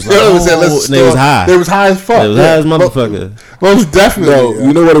Day. It was like, and they was high. They was high as fuck. They was high as motherfucker. Most definitely. No,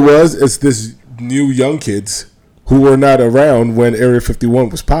 you know what it was? It's this new young kids who were not around when Area 51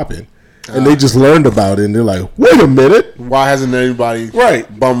 was popping. And they just learned about it, and they're like, wait a minute. Why hasn't anybody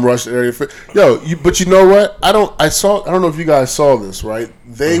bum rushed Area 51? But you know what? I don't know if you guys saw this, right?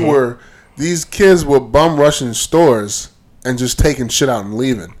 These kids were bum rushing stores and just taking shit out and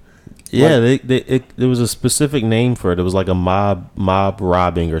leaving. Yeah, there was a specific name for it. It was like a mob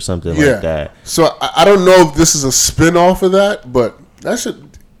robbing or something like that. So I don't know if this is a spin-off of that, but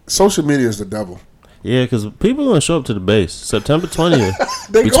social media is the devil. Yeah, because people are going to show up to the base September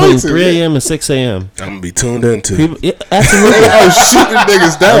 20th between 3 a.m. and 6 a.m. I'm going to be tuned in too. Absolutely. Shooting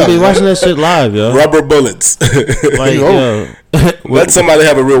niggas down. I'll be watching that shit live, yo. Rubber bullets. Like, yo. Let somebody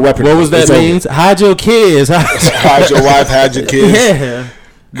have a real weapon. What was that means? Hide your kids. Hide your wife, hide your kids. Yeah.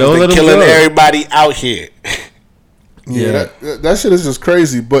 Don't let them killing everybody out here. Yeah, that shit is just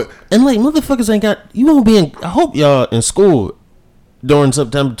crazy. And like, motherfuckers ain't got. You won't be in. I hope y'all in school during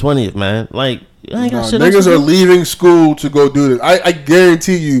September 20th, man. Like, I ain't got shit. Niggas are leaving school to go do this. I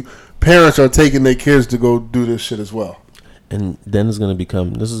guarantee you, parents are taking their kids to go do this shit as well. And then this is gonna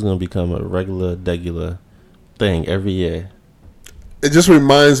become a regular thing every year. It just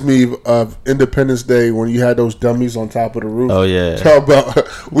reminds me of Independence Day when you had those dummies on top of the roof. Oh yeah. Talk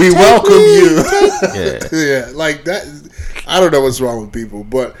about we welcome you. Yeah, like that. I don't know what's wrong with people,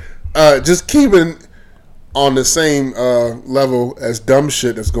 but just keeping on the same level as dumb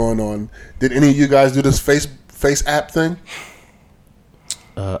shit that's going on. Did any of you guys do this FaceApp thing?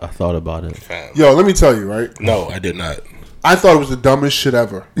 I thought about it. Yo, let me tell you, right? No, I did not. I thought it was the dumbest shit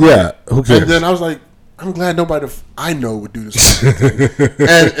ever. Yeah, who cares? And then I was like, I'm glad nobody I know would do this thing.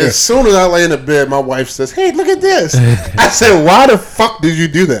 And as soon as I lay in the bed, my wife says, "Hey, look at this." I said, "Why the fuck did you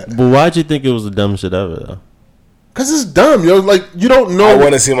do that?" But why'd you think it was the dumbest shit ever, though? Because it's dumb, yo. Like, you don't know. I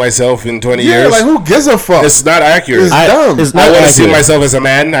want to see myself in 20 years. Yeah, like, who gives a fuck? It's not accurate. It's dumb. I want to see myself as a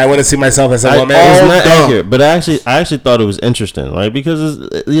man. I want to see myself as a woman. It's not accurate. But I actually thought it was interesting. Like, because,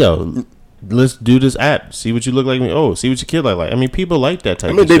 let's do this app. See what you look like. See what your kid like. I mean, people like that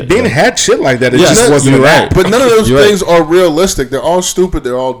type of shit. They've been had shit like that. It just wasn't right. But none of those things are realistic. They're all stupid.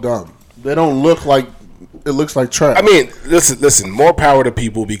 They're all dumb. They don't look like, it looks like trash. I mean, listen, more power to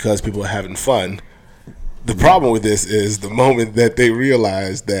people because people are having fun. The problem with this is the moment that they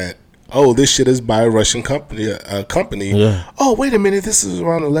realize that oh, this shit is by a Russian company. Yeah. Oh, wait a minute, this is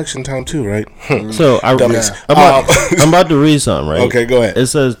around election time too, right? So I'm about to read something, right? Okay, go ahead. It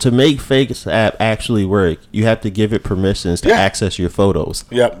says to make FaceApp actually work, you have to give it permissions to access your photos.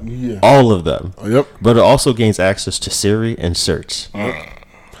 Yep. Yeah. All of them. Yep. But it also gains access to Siri and search.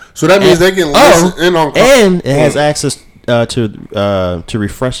 So that means they can listen in on. And it has access to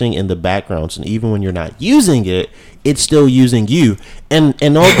refreshing in the backgrounds, and even when you're not using it, it's still using you. And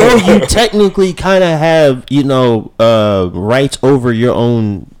although you technically kind of have rights over your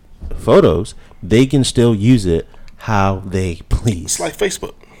own photos, they can still use it how they please. It's like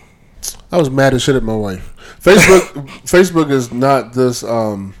Facebook. I was mad as shit at my wife. Facebook is not this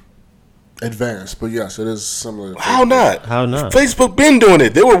advanced, but yes, it is similar. How not? Facebook been doing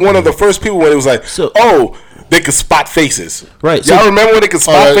it. They were one of the first people when it was like, they could spot faces. Right. Y'all remember when they could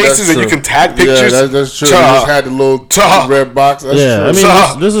spot faces and you can tag pictures? Yeah, that's true. They just had the little red box. That's true. I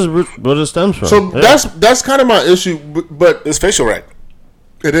mean, this is what it stems from. So that's kind of my issue, but it's facial rec.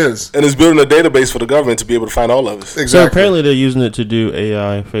 It is. And it's building a database for the government to be able to find all of us. Exactly. So apparently they're using it to do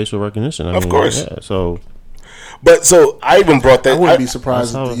AI facial recognition. Of course. Yeah, so I even brought that. I wouldn't be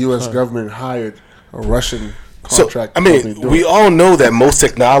surprised if the U.S. government hired a Russian contract. So, I mean, we all know that most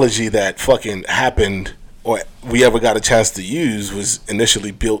technology that fucking happened or we ever got a chance to use was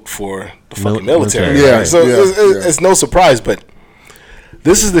initially built for the fucking military. Yeah. Right? So it's no surprise, but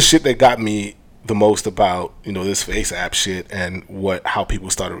this is the shit that got me the most about this FaceApp shit and how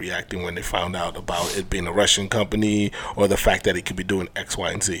people started reacting when they found out about it being a Russian company or the fact that it could be doing X,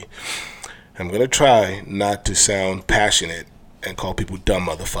 Y, and Z. I'm gonna try not to sound passionate and call people dumb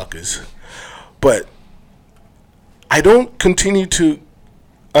motherfuckers, but I don't continue to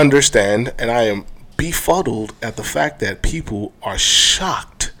understand, and I am befuddled at the fact that people are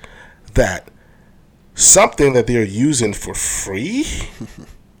shocked that something that they're using for free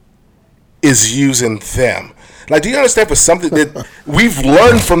is using them. Like, do you understand? For something that we've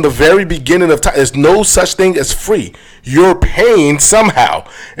learned from the very beginning of time, there's no such thing as free. You're paying somehow.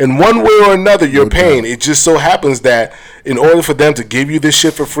 In one way or another, you're paying. It just so happens that in order for them to give you this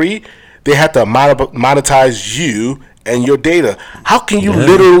shit for free, they have to monetize you and your data. How can you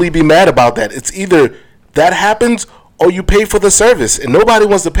literally be mad about that? It's either that happens or you pay for the service. And nobody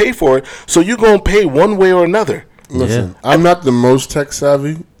wants to pay for it, so you're going to pay one way or another. Listen, I'm not the most tech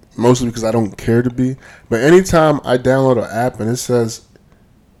savvy, mostly because I don't care to be. But anytime I download an app and it says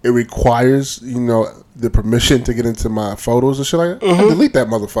it requires, the permission to get into my photos and shit like that, I delete that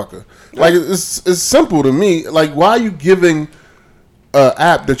motherfucker. Like, it's simple to me. Like, why are you giving an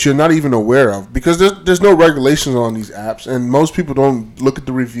app that you're not even aware of? Because there's no regulations on these apps, and most people don't look at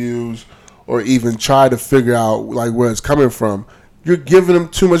the reviews or even try to figure out, like, where it's coming from. You're giving them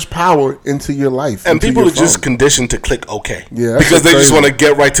too much power into your life. And people are just conditioned to click OK. Yeah, because they just want to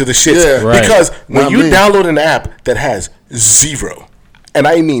get right to the shit. Yeah. Right. Because when you download an app that has zero, and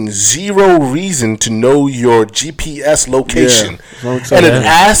I mean zero reason to know your GPS location, and it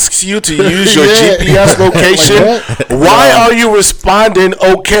asks you to use your GPS location, why are you responding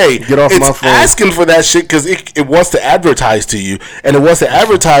OK? Get off my phone. It's asking for that shit because it wants to advertise to you. And it wants to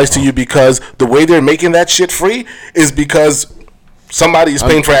advertise to you because the way they're making that shit free is because somebody is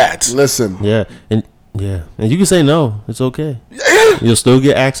paying for ads. Listen. And you can say no. It's okay. You'll still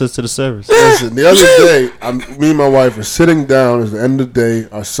get access to the service. Listen, the other day, me and my wife are sitting down. It's the end of the day.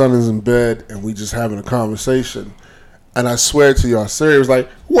 Our son is in bed, and we just having a conversation. And I swear to you, Siri was like,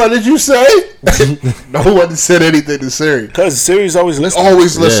 "What did you say?" No one said anything to Siri. Because Siri's always listening.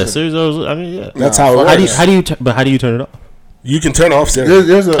 Always listening. Yeah, Siri's always. I mean, yeah. That's how it works. How do you turn it off? You can turn off Siri.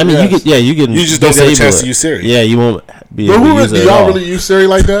 You can. You just don't get a chance to use Siri. Yeah, you won't be But able to use it do at y'all all. really use Siri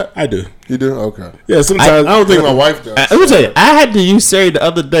like that? I do. You do? Okay. Yeah, sometimes. I don't think my wife does. I will tell you, I had to use Siri the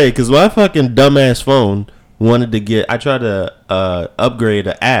other day because my fucking dumbass phone wanted to get. I tried to upgrade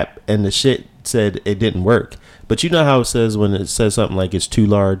an app, and the shit said it didn't work. But you know how it says when it says something like it's too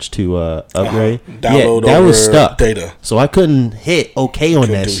large to upgrade? Download that over was stuck. Data. So I couldn't hit OK on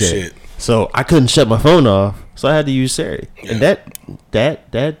that shit. So I couldn't shut my phone off. So I had to use Siri. Yeah. And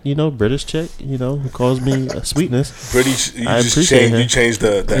that British chick, who calls me sweetness. British, you I just appreciate her. You changed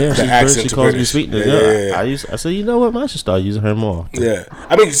the She's accent She to calls British. me sweetness. Yeah. I said, you know what? I should start using her more. Yeah.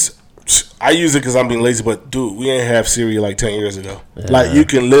 I mean, I use it because I'm being lazy, but dude, we ain't have Siri like 10 years ago. Yeah. Like, you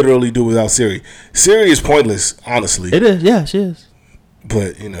can literally do without Siri. Siri is pointless, honestly. It is. Yeah, she is.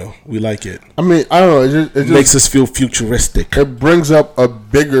 But, we like it. I mean, I don't know. It just makes us feel futuristic. It brings up a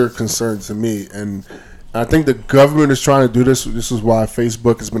bigger concern to me, and I think the government is trying to do this. This is why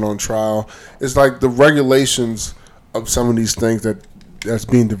Facebook has been on trial. It's like the regulations of some of these things that's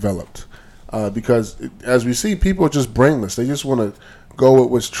being developed. Because as we see, people are just brainless. They just want to go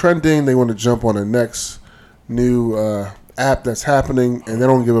with what's trending. They want to jump on the next new app that's happening, and they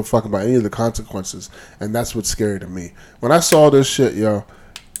don't give a fuck about any of the consequences. And that's what's scary to me. When I saw this shit, yo,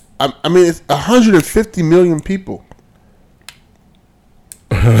 I mean, it's 150 million people.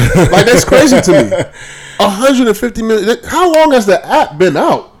 Like, that's crazy to me. 150 million. How long has the app been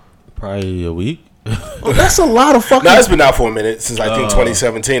out? Probably a week. Oh, that's a lot of fucking. No, it's been out for a minute since I think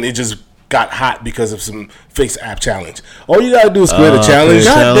 2017. It just got hot because of some FaceApp challenge. All you gotta do is create a challenge.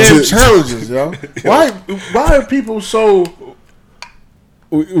 Goddamn challenges, yo. Why are people so?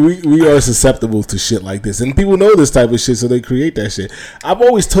 We are susceptible to shit like this, and people know this type of shit, so they create that shit. I've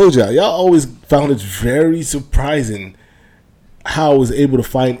always told y'all always found it very surprising how I was able to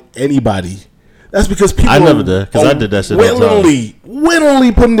find anybody. That's because people. I never did, because I did that shit willingly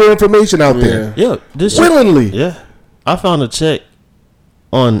putting their information out there. Yeah, this willingly. Yeah, I found a chick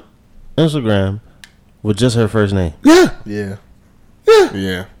on Instagram with just her first name. Yeah.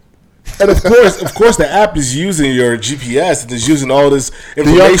 And of course, the app is using your GPS and is using all this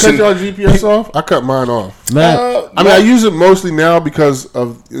information. Do y'all cut y'all GPS off? I cut mine off. Man, I use it mostly now because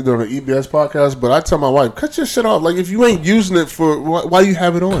of the EBS podcast. But I tell my wife, cut your shit off. Like, if you ain't using it for, why you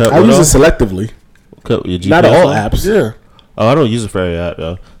have it on? I use it selectively. Cut your GPS not all off? apps. Yeah. Oh, I don't use it for every app,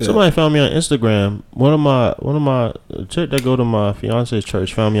 yo. Yeah. Somebody found me on Instagram. One of my chick that go to my fiance's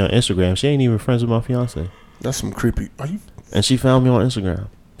church found me on Instagram. She ain't even friends with my fiance. That's some creepy. Are you? And she found me on Instagram.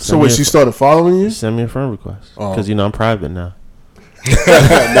 So when she started following you? Send me a friend request because I'm private now.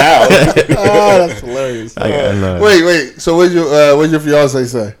 Now. Oh, that's hilarious. Wait. So what'd your fiance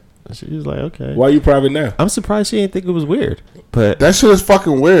say? She was like, okay. Why are you private now? I'm surprised she didn't think it was weird. But that shit is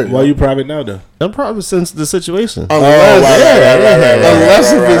fucking weird. Why are you private now, though? I'm private since the situation.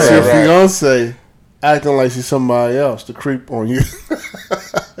 Unless if it's your fiance acting like she's somebody else to creep on you.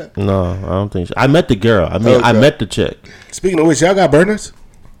 No, I don't think so. I met the girl. I met the chick. Speaking of which, y'all got burners?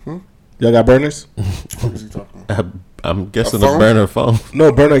 Y'all got burners? What is he talking about? I'm guessing a burner phone.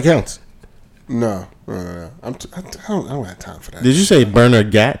 No, burner accounts. No. I don't have time for that. Did you say burner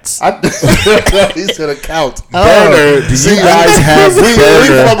gats? He said account. Burner. Do you guys have burner? We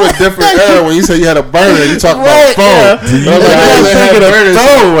from a different era. When you say you had a burner, you talk about phone. Yeah. Do you guys have a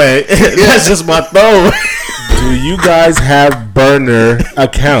throwaway? That's just my throwaway. Do you guys have burner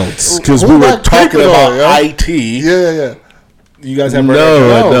accounts? Because we were talking about IT. Yeah. You guys have burner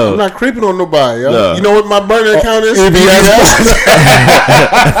accounts? No. I'm not creeping on nobody. Yo. No. You know what my burner account is? EBS.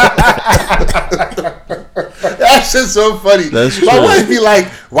 That shit's so funny. That's true. My wife be like,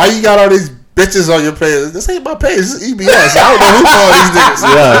 why you got all these bitches on your page? This ain't my page. This is EBS. I don't know who called these niggas.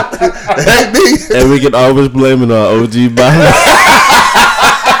 Yeah. It ain't me. And we can always blame it on OG Biden.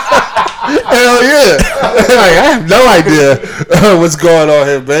 Hell yeah. Like, I have no idea what's going on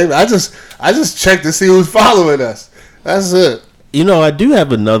here, baby. I just checked to see who's following us. That's it. You know, I do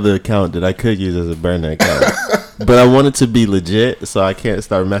have another account that I could use as a burner account. But I want it to be legit, so I can't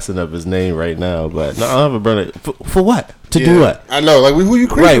start messing up his name right now. But no, I have a burner. For what? Do what? I know. Like, who you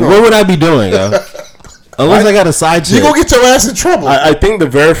creating? Right. What would I be doing, yo? Unless I got a side chick. You gonna get your ass in trouble. I think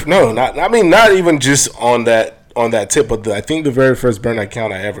not even just on that tip, but I think the very first burner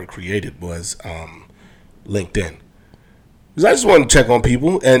account I ever created was LinkedIn. Because I just want to check on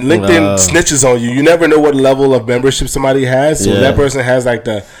people, and LinkedIn snitches on you. You never know what level of membership somebody has. So if that person has like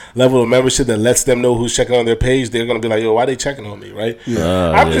the level of membership that lets them know who's checking on their page, they're gonna be like, "Yo, why they checking on me?" Right?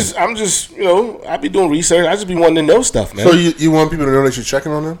 I'm just, I be doing research. I just be wanting to know stuff, man. So you want people to know that you're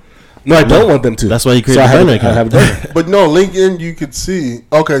checking on them? No, I don't want them to. That's why you create a burner account. I have a burner. But no, LinkedIn, you could see.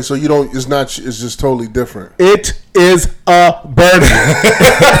 Okay, so you don't. It's not. It's just totally different. It is a burner.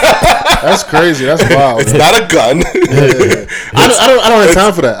 That's crazy. That's wild. It's not a gun. Yeah. I don't have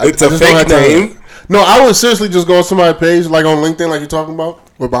time for that. It's a fake name. No, I would seriously just go on somebody's page, like on LinkedIn, like you're talking about,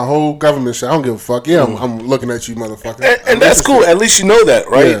 with my whole government shit. I don't give a fuck. Yeah, I'm looking at you, motherfucker. And that's cool. At least you know that,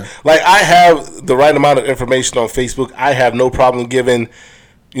 right? Yeah. Like, I have the right amount of information on Facebook. I have no problem giving,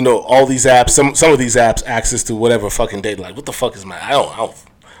 all these apps, some of these apps, access to whatever fucking data. Like, what the fuck is my? I don't.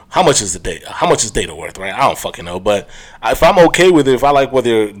 How much is the data? How much is data worth? Right? I don't fucking know. But if I'm okay with it, if I like what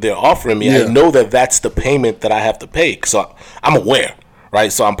they're offering me, I know that that's the payment that I have to pay. So I'm aware,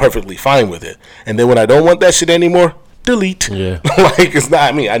 right? So I'm perfectly fine with it. And then when I don't want that shit anymore, delete. Yeah. Like, it's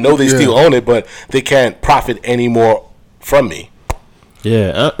not me. I know they still own it, but they can't profit anymore from me.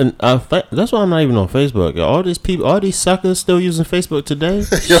 Yeah, that's why I'm not even on Facebook. All these people, all these suckers still using Facebook today.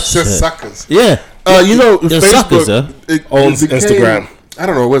 Just suckers. Yeah. Facebook suckers, it owns Instagram. I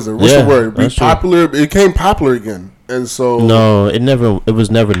don't know, what's the word? Be popular. It became popular again. And so no, it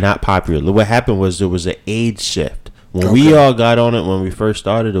was never not popular. What happened was there was an age shift. When we all got on it when we first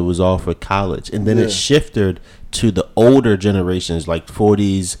started, it was all for college, and then it shifted to the older generations, like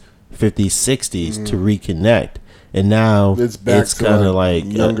 40s, 50s, 60s, to reconnect. And now it's kind of like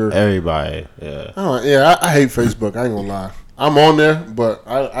younger everybody. Yeah. I hate Facebook. I ain't gonna lie. I'm on there, but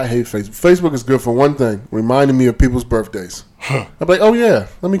I hate Facebook. Facebook is good for one thing, reminding me of people's birthdays. I'm like, oh yeah,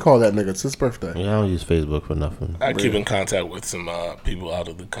 let me call that nigga. It's his birthday. Yeah, I don't use Facebook for nothing. I keep in contact with some people out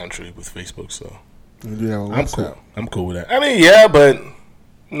of the country with Facebook, so yeah, I'm cool. I'm cool with that. I mean, yeah, but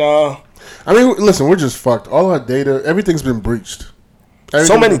no. I mean, listen, we're just fucked. All our data, everything's been breached.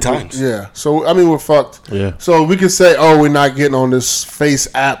 So many times. Yeah. So, I mean, we're fucked. Yeah. So, we could say, oh, we're not getting on this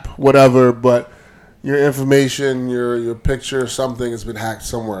FaceApp, whatever, but your information, your picture, something has been hacked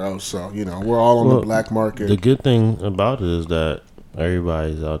somewhere else. So, we're all on the black market. The good thing about it is that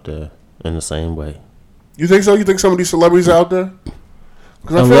everybody's out there in the same way. You think so? You think some of these celebrities are out there?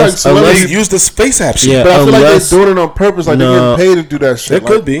 Because I feel like celebrities use the space app shit. Yeah, but I feel like they're doing it on purpose. Like they're getting paid to do that shit. It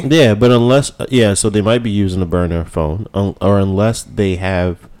could be. Yeah, but unless so they might be using a burner phone, or unless they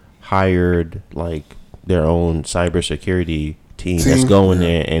have hired like their own cybersecurity team that's going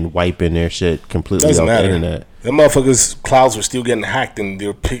there and wiping their shit completely off the internet. Them motherfuckers' clouds were still getting hacked and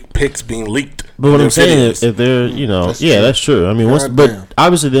their pics being leaked. But what I'm saying is, if they're, that's true. I mean, but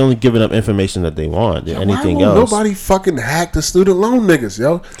obviously they're only giving up information that they want. Anything else, nobody fucking hacked the student loan niggas,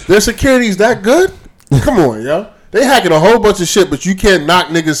 yo. Their security's that good? Come on, yo. They hacking a whole bunch of shit, but you can't knock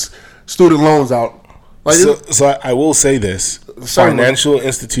niggas' student loans out. Like, so I will say this: financial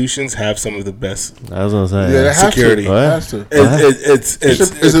institutions have some of the best. I was gonna say, yeah, security.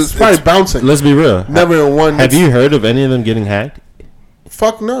 It's probably bouncing. Let's be real. Never in one. Have you heard of any of them getting hacked?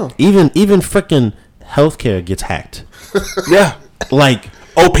 Fuck no. Even freaking healthcare gets hacked. Yeah, like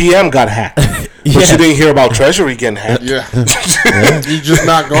OPM got hacked. But you didn't hear about Treasury getting hacked. Yeah. You're just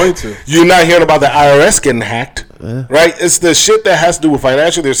not going to. You're not hearing about the IRS getting hacked. Right? It's the shit that has to do with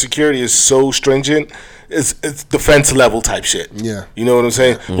financial. Their security is so stringent. It's defense level type shit. Yeah. You know what I'm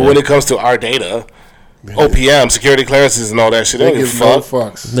saying? But when it comes to our data, OPM, security clearances and all that shit, they give no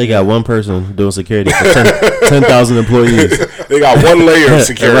fucks. They got one person doing security for 10,000 employees. They got one layer of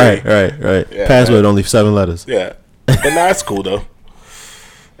security. Right. Yeah, password only 7 letters. Yeah. But that's cool though.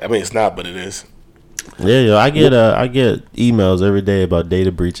 I mean, it's not, but it is. Yeah, I get emails every day about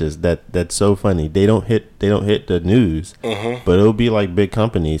data breaches. That's so funny. They don't hit the news, but it'll be like big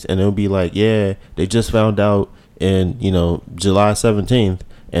companies, and it'll be like, yeah, they just found out in July 17th,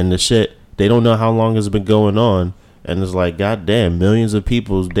 and the shit, they don't know how long it's been going on, and it's like, goddamn, millions of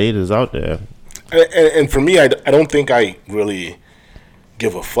people's data is out there. And for me, I don't think I really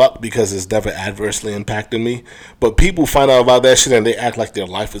give a fuck because it's never adversely impacted me. But people find out about that shit and they act like their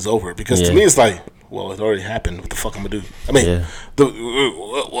life is over. Because to me, it's like, well, it already happened. What the fuck I'm gonna do? I mean,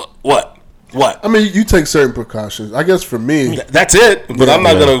 what? I mean, you take certain precautions. I guess for me, that's it. But I'm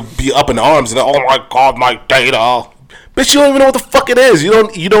not gonna be up in arms and oh my god, my data. Bitch, you don't even know what the fuck it is. You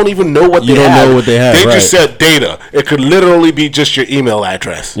don't even know what they have. They just said data. It could literally be just your email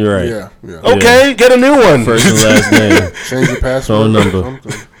address. You're right. Yeah. Okay, get a new one. First and last name. Change your password. Phone number.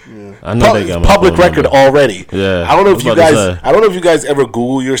 I know they got my public record number already. Yeah. I don't know if you guys ever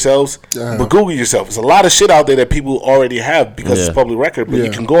Google yourselves, but Google yourself. There's a lot of shit out there that people already have because it's public record. But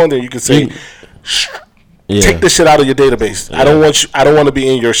you can go in there. You can say, take this shit out of your database. Yeah. I don't want to be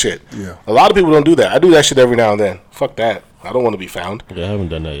in your shit. Yeah. A lot of people don't do that. I do that shit every now and then. Fuck that. I don't want to be found. Yeah, I haven't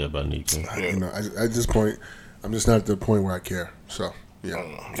done that yet, but I need to. At this point, I'm just not at the point where I care. So. Yeah.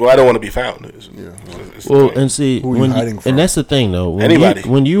 Well, I don't want to be found. It's and see, and that's the thing though.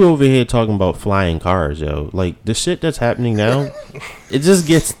 When you over here talking about flying cars, yo, like the shit that's happening now, it just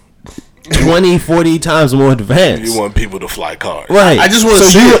gets 20, 40 times more advanced. You want people to fly cars, right? I just want to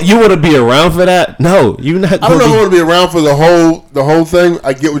see. You want to be around for that? No, you're not. I don't know if I want to be around for the whole thing.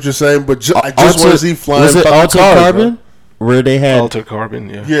 I get what you're saying, but I just want to see flying. Was it Altered Carbon? Where they had Altered Carbon?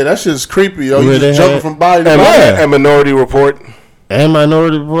 Yeah, that shit's creepy, yo. You just jumping from body to body. And Minority Report. And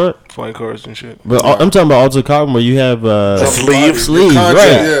Minority Report, flying cars and shit. But I'm talking about Altered Carbon where you have sleeves,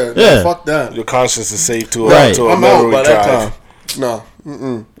 right? Yeah. Fuck that. Your conscience is saved to a memory drive. No.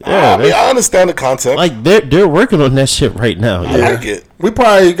 Yeah, I understand the concept. Like they're working on that shit right now. I like it. We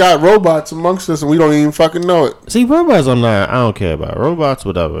probably got robots amongst us and we don't even fucking know it. See, robots I don't care about. Robots,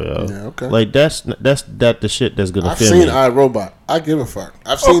 whatever, yo. Yeah, okay. Like that's the shit that's gonna. I've seen iRobot. I give a fuck.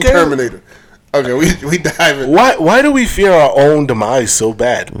 I've seen Terminator. Okay, we dive in. Why do we fear our own demise so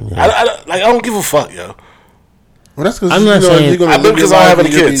bad? Yeah. I don't give a fuck, yo. Well, that's because I'm not saying I live because I don't have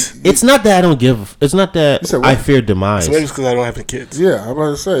any kids. It's not that I don't give. It's not that I fear demise. Maybe it's because I don't have any kids. Yeah, I'm about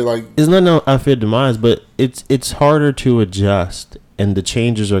to say like it's not I fear demise, but it's harder to adjust, and the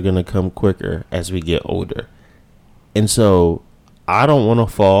changes are gonna come quicker as we get older, and so I don't want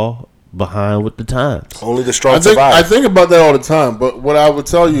to fall behind with the times. Only the strong I survive. think about that all the time. But what I would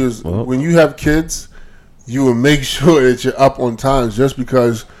tell you is, when you have kids, you will make sure that you're up on times, just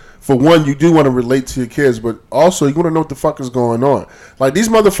because, for one, you do want to relate to your kids, but also you want to know what the fuck is going on. Like, these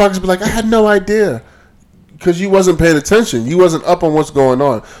motherfuckers be like, I had no idea. Because you wasn't paying attention. You wasn't up on what's going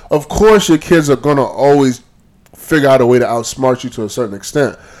on. Of course, your kids are going to always figure out a way to outsmart you to a certain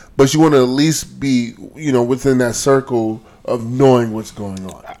extent. But you want to at least be, within that circle of knowing what's going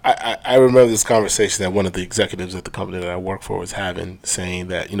on. I remember this conversation that one of the executives at the company that I work for was having, saying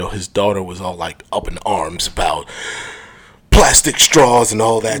that, his daughter was all like up in arms about plastic straws and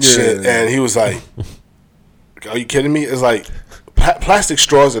all that shit. And he was like, are you kidding me? It's like, plastic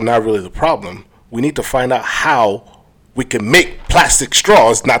straws are not really the problem. We need to find out how we can make plastic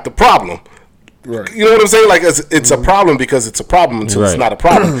straws not the problem. Right. You know what I'm saying? Like, it's a problem because it's a problem until it's not a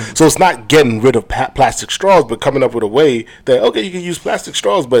problem. So it's not getting rid of plastic straws, but coming up with a way that, okay, you can use plastic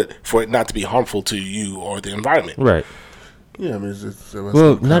straws, but for it not to be harmful to you or the environment. Right. Yeah, I mean, it's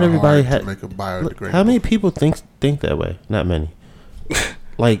well, not everybody had. Make a biodegradable. How many people think that way? Not many.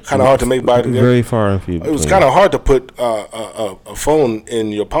 Like, kind of hard to make biodegradable. Very far and few. It was kind of hard to put a phone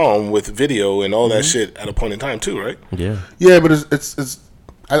in your palm with video and all that shit at a point in time too, right? Yeah. Yeah, but it's.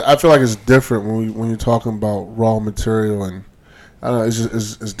 I feel like it's different when you're talking about raw material, and I don't know.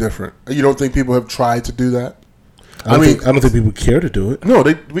 It's different. You don't think people have tried to do that? I don't think people care to do it. No,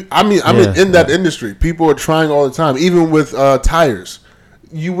 I mean, in that industry, people are trying all the time. Even with tires,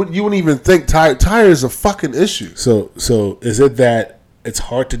 you wouldn't even think tires are a fucking issue. So is it that it's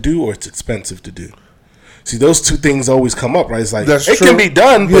hard to do or it's expensive to do? See, those two things always come up, right? It's like, it can be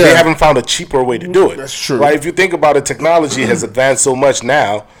done, but they haven't found a cheaper way to do it. That's true. Right? If you think about it, technology has advanced so much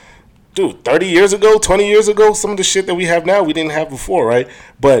now. Dude, 30 years ago, 20 years ago, some of the shit that we have now, we didn't have before, right?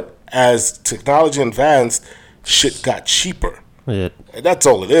 But as technology advanced, shit got cheaper. Yeah. And that's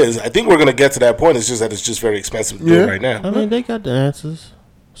all it is. I think we're going to get to that point. It's just that it's just very expensive to do it right now. I mean, they got the answers.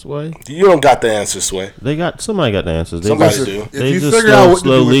 Sway. You don't got the answer, Sway. Somebody got the answers. Somebody do. If you figure out what to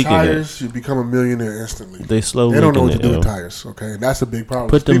do with tires, you become a millionaire instantly. They don't know what to do with tires. Okay, and that's a big problem.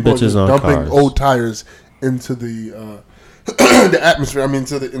 Put them People bitches on dumping cars. old tires into the the atmosphere. I mean,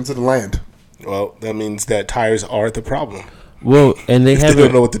 into the land. Well, that means that tires are the problem. Well, and they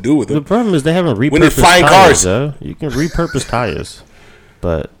don't know what to do with it. The problem is they haven't repurposed when they find tires. cars, Though. You can repurpose tires,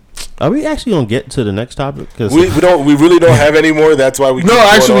 but are we actually gonna get to the next topic? Because we really don't have any more. That's why we. No,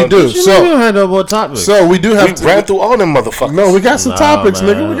 actually, we do. So we don't have no more topics. So we do have. We ran through all them motherfuckers. No, we got some topics,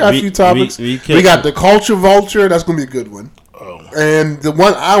 man. nigga. We got a few topics. We got the Culture Vulture. That's gonna be a good one. Oh. And the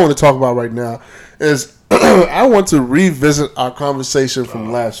one I want to talk about right now is I want to revisit our conversation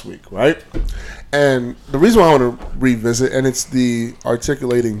from last week, right? And the reason why I want to revisit, and it's the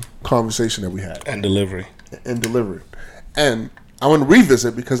articulating conversation that we had. And delivery. And I want to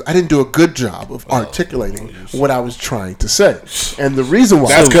revisit because I didn't do a good job of articulating what I was trying to say. And the reason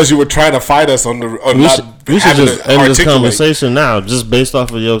why... That's because you were trying to fight us on we should just end this conversation now, just based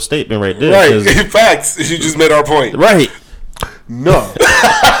off of your statement right there. Right. In fact, you just made our point. Right. No.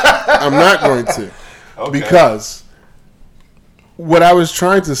 I'm not going to. Okay. Because... what I was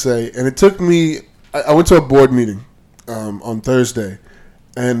trying to say, and it took me... I went to a board meeting on Thursday,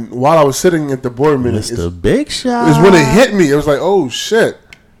 and while I was sitting at the board meeting... Mr. Big Shot. Is when it hit me. It was like, oh, shit.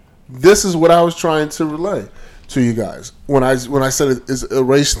 This is what I was trying to relay to you guys. When I said it's a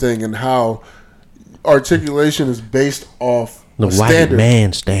race thing and how articulation is based off the white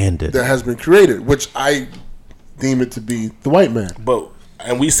man standard that has been created, which I deem it to be the white man.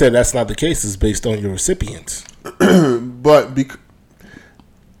 And we said that's not the case. It's based on your recipients. But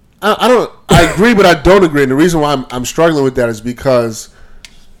I agree, but I don't agree. And the reason why I'm struggling with that is because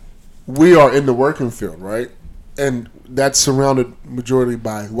we are in the working field, right? And that's surrounded majority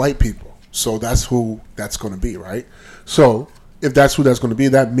by white people. So that's who that's going to be, right? So if that's who that's going to be,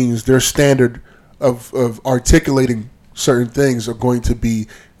 that means their standard of articulating certain things are going to be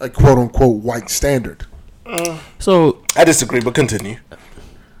a quote unquote white standard. So I disagree, but continue.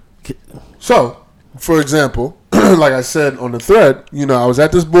 So, for example, like I said on the thread, I was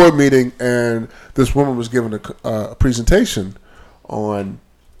at this board meeting and this woman was giving a presentation on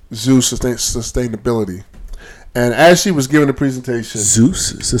zoo sustainability. And as she was giving the presentation...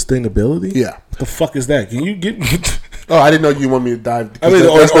 Zeus sustainability? Yeah. What the fuck is that? Can you get... Oh, I didn't know you want me to dive... I mean,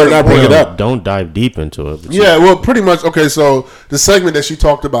 or not bring it up. Don't dive deep into it. Yeah, well, pretty much... Okay, so the segment that she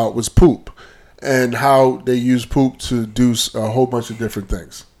talked about was poop and how they use poop to do a whole bunch of different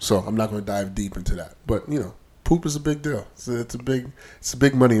things. So I'm not going to dive deep into that. But, poop is a big deal. It's a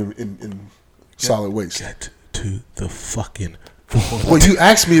big money in solid waste. Get to the fucking Well, you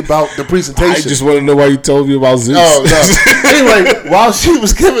asked me about the presentation. I just want to know why you told me about Zeus. Oh, no. Anyway, while she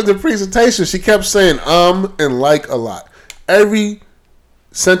was giving the presentation, she kept saying and like a lot. Every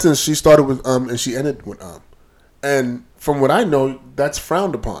sentence she started with and she ended with And from what I know, that's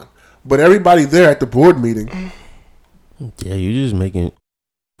frowned upon. But everybody there at the board meeting. Yeah, you just making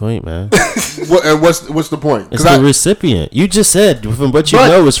point, man. What's the point? It's the recipient. You just said from what you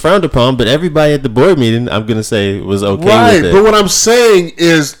know was frowned upon, but everybody at the board meeting, I'm gonna say, was okay with it. But what I'm saying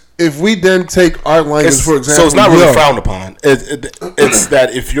is, if we then take art language, for example, so it's not really frowned upon. It's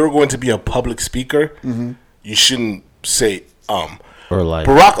that if you're going to be a public speaker, you shouldn't say or like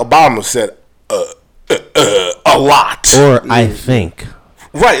Barack Obama said a lot, or I think.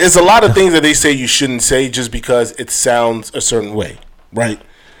 Right, it's a lot of things that they say you shouldn't say just because it sounds a certain way. Right.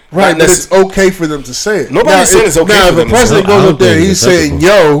 Right, but it's okay for them to say it. Nobody's saying it's okay for them to say it. Now, if the president goes up there and he's saying,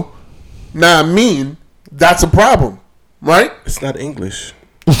 yo, nah, I mean, that's a problem, right? It's not English.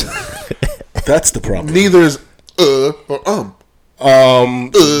 That's the problem. Neither is or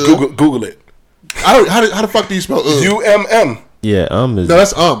Google it. How the fuck do you spell UMM? Yeah, is... No,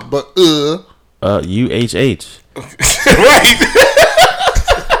 that's but UHH. Right.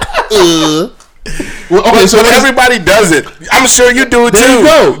 Well, okay, so everybody does it. I'm sure you do it there too. You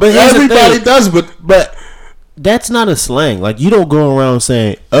go. But everybody does, but that's not a slang. Like, you don't go around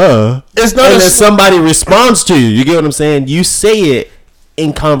saying it's not, and then somebody responds to you. You get what I'm saying? You say it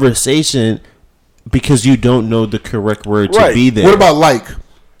in conversation because you don't know the correct word to be there. What about like,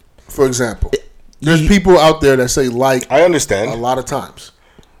 for example? There's people out there that say like. I understand a lot of times.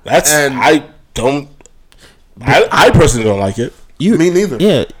 I personally don't like it. Me neither.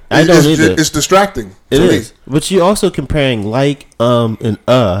 Yeah, I don't either. It's distracting. It is. But you're also comparing like and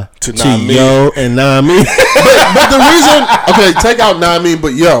to yo and nah I mean. but the reason, take out nah I mean,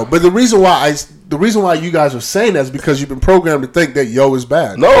 but yo. But the reason why you guys are saying that is because you've been programmed to think that yo is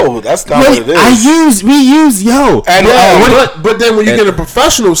bad. No, that's not what it is. We use yo, and but then when you get a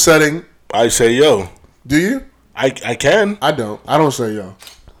professional setting, I say yo. Do you? I can. I don't say yo.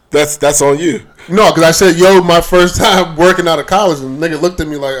 That's on you. No, because I said yo my first time working out of college, and the nigga looked at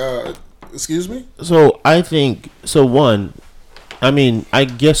me like, excuse me? So I think, one, I mean, I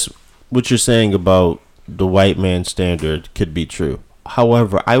guess what you're saying about the white man standard could be true.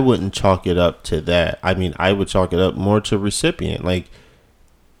 However, I wouldn't chalk it up to that. I mean, I would chalk it up more to recipient. Like,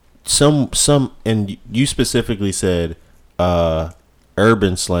 some, and you specifically said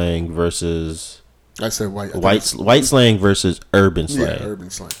urban slang versus... I said white slang versus urban slang. Yeah, urban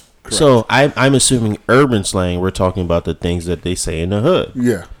slang. Correct. So I'm assuming urban slang, we're talking about the things that they say in the hood.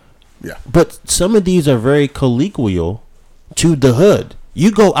 Yeah. But some of these are very colloquial to the hood.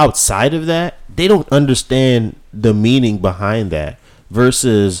 You go outside of that, they don't understand the meaning behind that.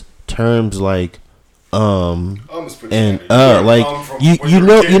 Versus terms like and like you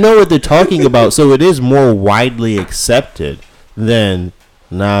know what they're talking about. So it is more widely accepted than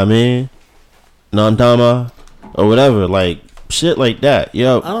nah man, non-tama, or whatever, like shit like that.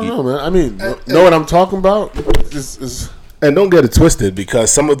 Yo, I don't know, man. I mean, know what I'm talking about? And don't get it twisted,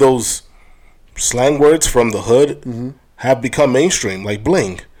 because some of those slang words from the hood have become mainstream, like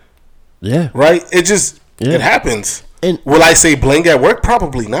bling. Yeah. Right? It just it happens. And will I say bling at work?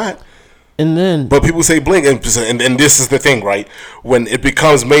 Probably not. And then, but people say bling, and this is the thing, right? When it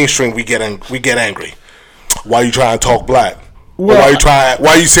becomes mainstream, we get angry. Why you trying to talk black? Well,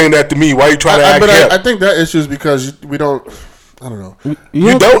 why you saying that to me? Why you trying to act hip? I think that issue is because we don't. I don't know.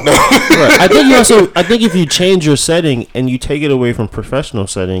 You don't know. Right. I think if you change your setting and you take it away from professional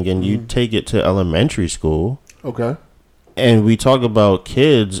setting and you take it to elementary school, okay, and we talk about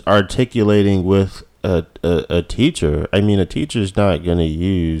kids articulating with a teacher. I mean, a teacher's not going to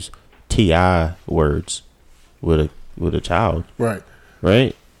use TI words with a child, right?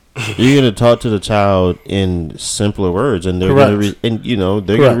 You're going to talk to the child in simpler words, and they're going to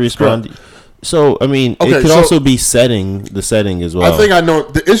they're going to respond. Correct. So, I mean, it could also be the setting as well. I think I know.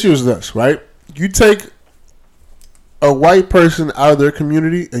 The issue is this, right? You take a white person out of their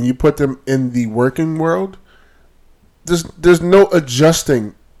community and you put them in the working world, there's no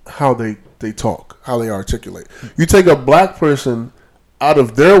adjusting how they talk, how they articulate. You take a black person out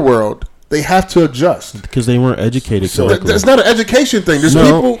of their world, they have to adjust. Because they weren't educated correctly. It's not an education thing. There's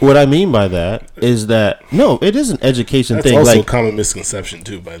people. What I mean by that is that, no, it is an education That's thing. That's also a common misconception,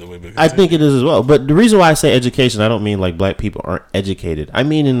 too, by the way. I think it is as well. But the reason why I say education, I don't mean like black people aren't educated. I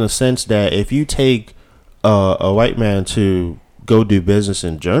mean in the sense that if you take a white man to go do business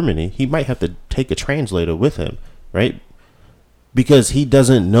in Germany, he might have to take a translator with him, right? Because he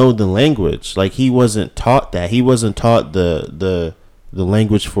doesn't know the language. Like, he wasn't taught that. He wasn't taught the the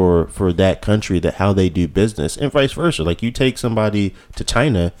language for that country, that how they do business, and vice versa. Like, you take somebody to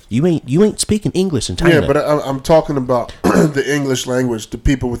China, you ain't speaking English in China. Yeah, but I'm talking about the English language, the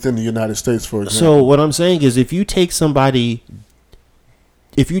people within the United States, for example. So what I'm saying is, if you take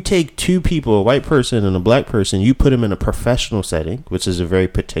two people, a white person and a black person, you put them in a professional setting, which is a very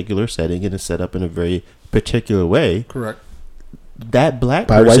particular setting and is set up in a very particular way. Correct. That black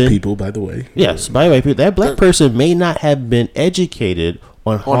by person, white people, by the way. Yes, by white people. That black person may not have been educated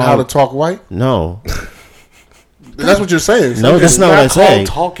on how to talk white. No, that's what you're saying. No, that's not what I'm saying.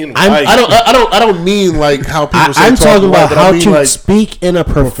 Talking I don't mean like how people say I'm talking about how to like speak in a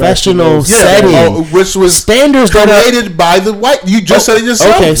professional setting, which was standards created by the white. You just said it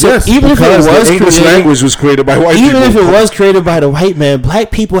yourself. Okay, so yes, even if it because was the English created, language was created by white people. even if it was created by the white man, black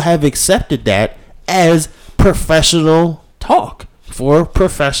people have accepted that as professional talk for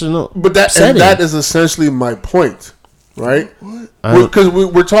professional. But that is essentially my point, right? Because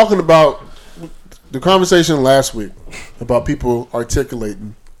we're talking about the conversation last week about people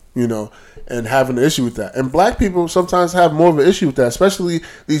articulating, and having an issue with that. And black people sometimes have more of an issue with that, especially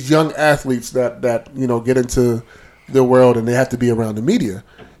these young athletes that get into the world and they have to be around the media.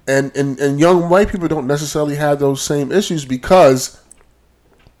 And young white people don't necessarily have those same issues because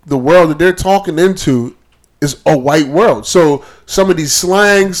the world that they're talking into is a white world. So some of these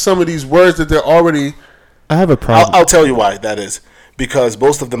slangs, some of these words that they're already... I have a problem. I'll tell you why that is. Because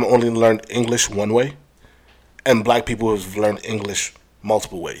most of them only learned English one way, and black people have learned English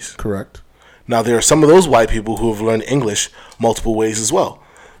multiple ways. Correct. Now, there are some of those white people who have learned English multiple ways as well.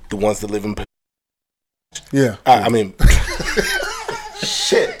 The ones that live in... Yeah. I mean...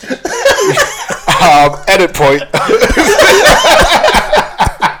 Shit. Edit point.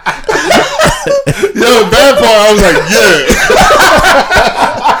 Yo, bad part, I was like, yeah.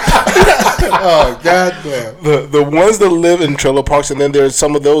 Oh, goddamn. The ones that live in trailer parks, and then there's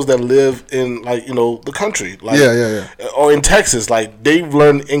some of those that live in, the country. Like, yeah. Or in Texas. Like, they've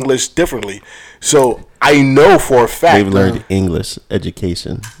learned English differently. So, I know for a fact. They've learned English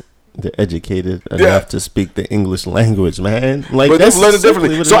education. They're educated enough to speak the English language, man. Like, but that's they've learned it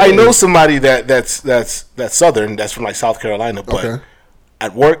differently. So, I is. know somebody that's Southern, that's from, South Carolina. But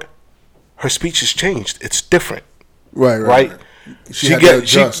at work, her speech has changed. It's different. Right. She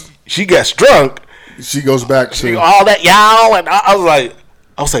gets drunk. She goes back to all that y'all, and I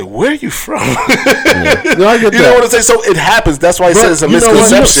was like, where are you from? No, I get that. You know what I'm saying? So it happens. That's why I said it's a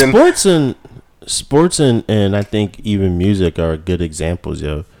misconception. Sports and I think even music are good examples,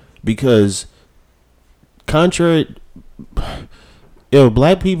 yo. Because black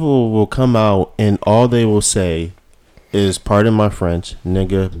people will come out and all they will say is, pardon my French,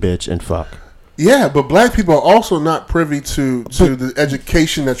 nigga, bitch, and fuck. Yeah, but black people are also not privy to the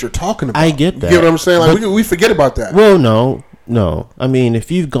education that you're talking about. I get that. You get what I'm saying? Like, we forget about that. Well, no. I mean,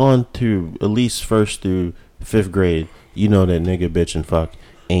 if you've gone through at least 1st through 5th grade, you know that nigga, bitch, and fuck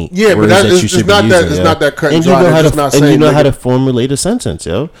ain't. Yeah, but it's not that cut and dry. You know how to formulate a sentence,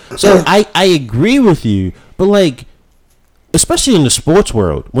 yo. So I agree with you, but like, especially in the sports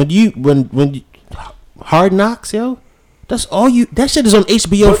world, when Hard Knocks, yo. That's all you. That shit is on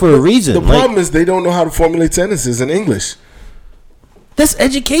HBO for a reason. The problem is they don't know how to formulate sentences in English. That's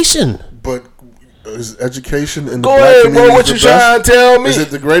education. But is education in the Go black ahead, community bro. What you trying to tell me? Is it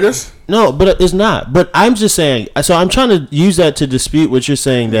the greatest? No, but it's not. But I'm just saying. So I'm trying to use that to dispute what you're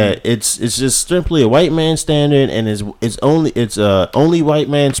saying, that it's just simply a white man standard, and it's only white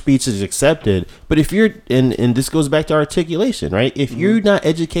man speech is accepted. But if you're and this goes back to articulation, right? If you're not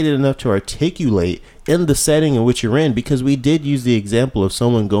educated enough to articulate in the setting in which you're in, because we did use the example of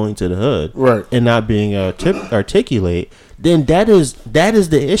someone going to the hood, right, and not being articulate, then that is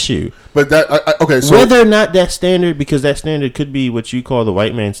the issue. But okay, so whether or not that standard, because that standard could be what you call the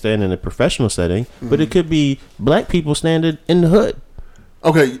white man standard in a professional setting, but it could be black people standard in the hood.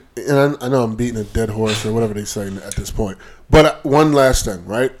 Okay, and I know I'm beating a dead horse or whatever they say at this point, but one last thing,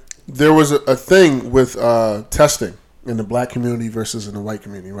 right? There was a thing with testing in the black community versus in the white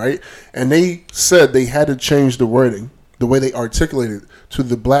community, right? And they said they had to change the wording, the way they articulated to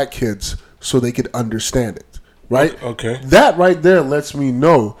the black kids so they could understand it, right? Okay. That right there lets me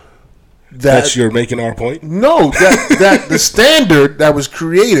know that you're making our point? No, that the standard that was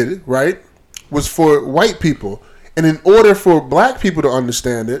created, right, was for white people. And in order for black people to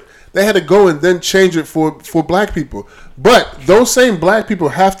understand it, they had to go and then change it for black people. But those same black people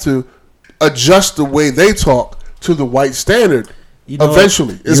have to adjust the way they talk to the white standard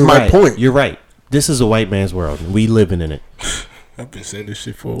eventually, is my point. You're right. This is a white man's world, and we living in it. I've been saying this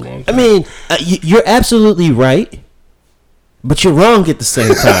shit for a long time. I mean, you're absolutely right. but you're wrong at the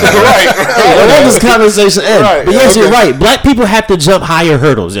same time. Right. I want this conversation end. Right. But yes, you're right. Black people have to jump higher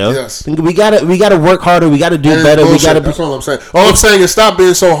hurdles, yo. Yes. We gotta work harder. We gotta do better. Bullshit. We gotta. That's all I'm saying. All I'm saying is stop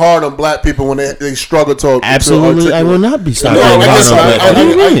being so hard on black people when they struggle to Absolutely, I will not be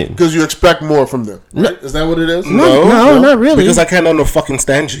stopping. Because you expect more from them. Right? Is that what it is? No, not really. Because I can't fucking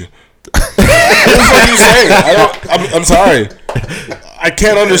stand you. What the fuck are you saying? I'm sorry. I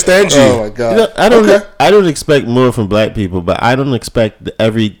can't understand you. Oh my god! I don't expect more from black people, but I don't expect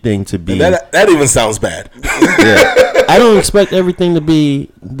everything to be. That even sounds bad. Yeah. I don't expect everything to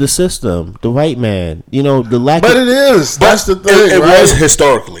be the system, the white man. The lack. But it is. That's the thing. It right? was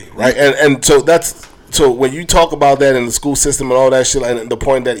historically, right? And so when you talk about that in the school system and all that shit, and the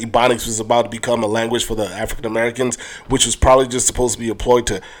point that Ebonics was about to become a language for the African Americans, which was probably just supposed to be employed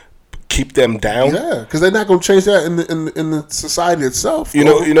to keep them down. Yeah, because they're not going to change that in the society itself. You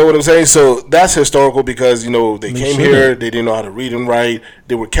know what I'm saying? So that's historical because they came here, they didn't know how to read and write.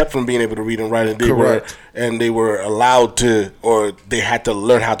 They were kept from being able to read and write, and they were allowed to, or they had to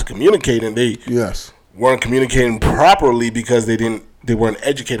learn how to communicate, and they weren't communicating properly because they weren't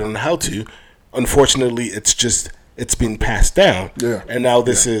educated on how to. Unfortunately, it's been passed down. Yeah, and now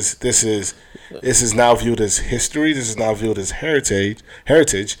this is now viewed as history. This is now viewed as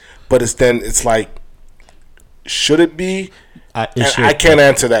heritage. But it's like, should it be? I can't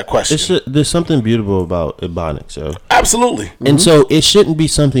answer that question. There's something beautiful about Ebonics, so absolutely, and so it shouldn't be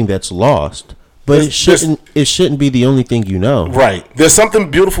something that's lost, but it shouldn't be the only thing you know. Right. There's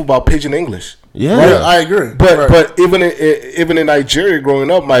something beautiful about Pidgin English. Yeah, right? I agree. But even in Nigeria, growing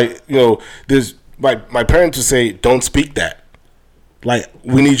up, my parents would say, "Don't speak that." Like,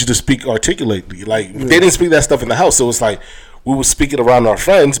 we need you to speak articulately. Like, they didn't speak that stuff in the house, so it's like, we would speak it around our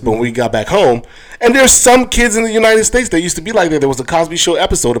friends, but when we got back home, and there's some kids in the United States that used to be like that. There was a Cosby Show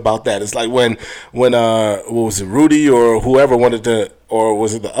episode about that. It's like when what was it, Rudy or whoever wanted to, or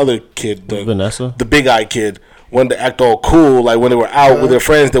was it the other kid, Vanessa, the big-eyed kid, wanted to act all cool, like when they were out with their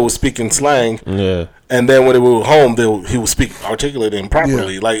friends, they were speaking slang. Yeah, and then when they were home, he would speak articulated and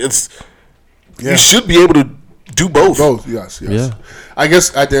properly. Like you should be able to do both. Both, yes. Yeah. I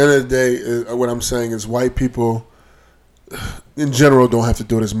guess at the end of the day, what I'm saying is white people, in general, don't have to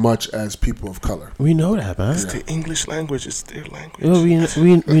do it as much as people of color. We know that, man. It's the English language. It's their language. Yo,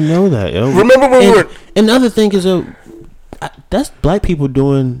 we know that, yo. Remember when we were... And the other thing is, that's black people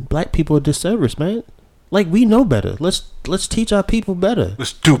doing black people a disservice, man. Like, we know better. Let's teach our people better.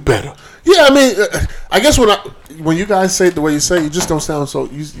 Let's do better. Yeah, I mean, I guess when you guys say it the way you say, you just don't sound so...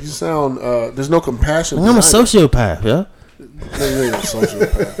 You sound... there's no compassion. I'm a sociopath, yeah? You're a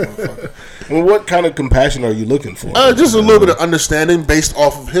sociopath, motherfucker. Well, what kind of compassion are you looking for? Just a little bit of understanding based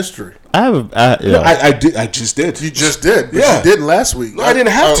off of history. I just did. You just did. But you didn't last week. No, I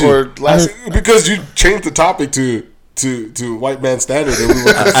didn't have to. Because you changed the topic to white man standard. And we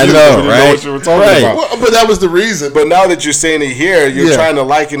were I know, right? Know what you were talking about. Well, but that was the reason. But now that you're saying it here, you're trying to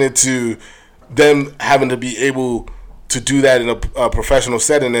liken it to them having to be able to do that in a professional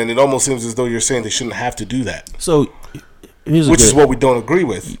setting, and it almost seems as though you're saying they shouldn't have to do that. So... Which is what we don't agree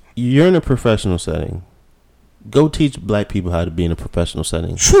with. You're in a professional setting. Go teach black people how to be in a professional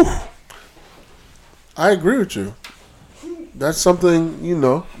setting. Whew. I agree with you. That's something,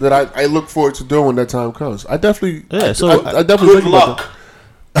 that I look forward to doing when that time comes. I definitely... Yeah, I definitely good luck.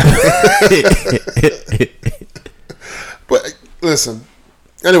 But, listen.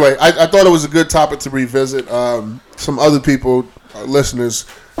 Anyway, I thought it was a good topic to revisit. Some other people, listeners...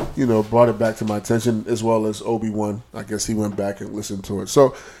 brought it back to my attention, as well as Obi-Wan. I guess he went back and listened to it.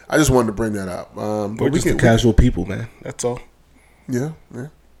 So I just wanted to bring that up. We're just casual people, man. That's all. Yeah.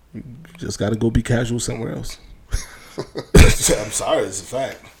 You just got to go be casual somewhere else. I'm sorry, it's a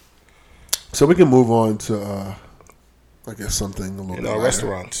fact. So we can move on to, I guess, something a little bit in our lighter.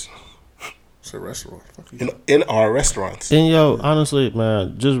 Restaurants. It's a restaurant. In our restaurants. And honestly,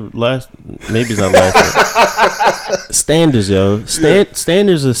 man, maybe it's not last. Standards, yo.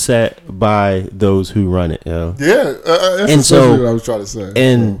 Standards are set by those who run it, yo. Yeah, that's essentially what I was trying to say.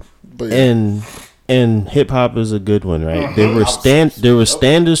 And hip hop is a good one, right? There were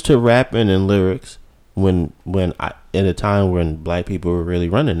standards to rapping and lyrics in a time when black people were really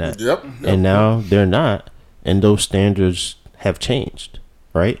running that. Yep. And now they're not, and those standards have changed,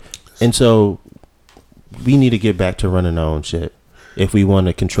 right? And so we need to get back to running our own shit if we want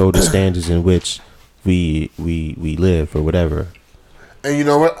to control the standards in which we live or whatever. And you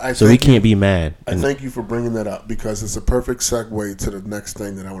know what? We can't be mad. I thank you for bringing that up, because it's a perfect segue to the next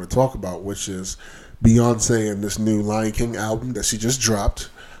thing that I want to talk about, which is Beyonce and this new Lion King album that she just dropped.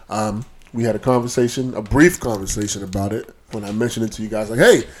 We had a brief conversation about it when I mentioned it to you guys. Like,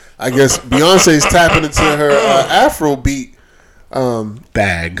 hey, I guess Beyonce's tapping into her Afro beat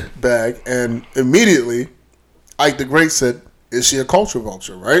Bag. And immediately, Ike the Great said, "Is she a culture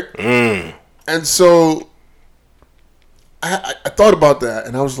vulture?" Right? And so I thought about that,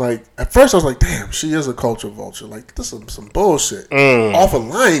 and I was like, at first I was like, "Damn, she is a culture vulture. Like this is some bullshit." Off of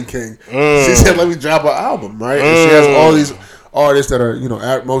Lion King, she said, "Let me drop an album," right? And she has all these artists that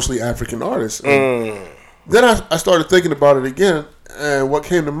are mostly African artists. And then I started thinking about it again, and what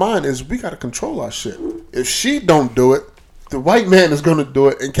came to mind is we got to control our shit. If she don't do it, the white man is going to do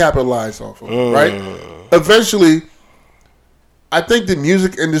it and capitalize off of it, right? Eventually, I think the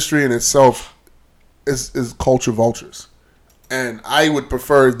music industry in itself is culture vultures. And I would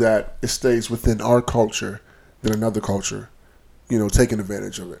prefer that it stays within our culture than another culture, taking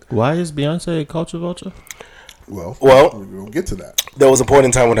advantage of it. Why is Beyonce a culture vulture? Well, we'll get to that. There was a point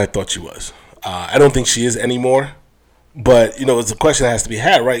in time when I thought she was. I don't think she is anymore. But it's a question that has to be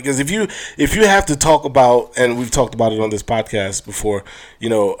had, right? Because if you have to talk about, and we've talked about it on this podcast before,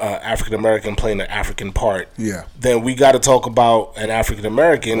 African American playing an African part, then we got to talk about an African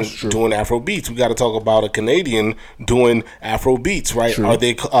American doing Afro beats. We got to talk about a Canadian doing Afro beats, right? True. Are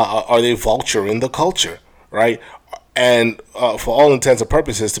they vulturing the culture, right? And for all intents and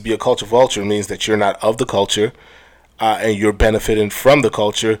purposes, to be a culture vulture means that you're not of the culture, and you're benefiting from the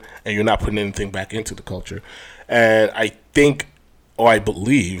culture, and you're not putting anything back into the culture. And I think, or I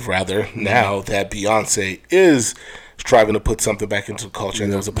believe rather, now that Beyonce is striving to put something back into the culture.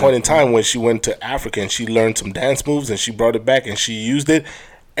 And there was a point in time when she went to Africa and she learned some dance moves and she brought it back and she used it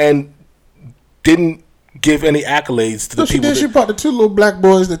and didn't give any accolades to the people. She brought the two little black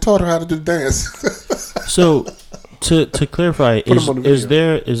boys that taught her how to do dance. So, to clarify, is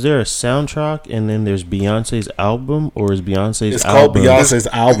there a soundtrack and then there's Beyonce's album, or is Beyonce's album? It's called Beyonce's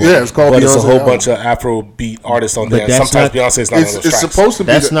album. Yeah, it's called Beyonce's album. But it's a whole bunch of Afrobeat artists on there. Sometimes Beyonce's not on those tracks. It's supposed to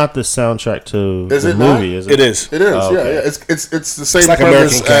be. That's not the soundtrack to the movie, is it? It is. It is. Oh, okay. Yeah. It's the same like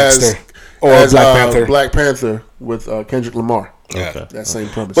premise American as Black Panther. Black Panther with Kendrick Lamar. Yeah, okay. That same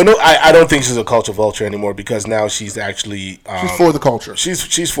premise. But no, I don't think she's a culture vulture anymore because now she's actually she's for the culture.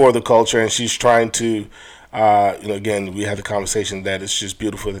 She's for the culture, and she's trying to. Again, we had the conversation that it's just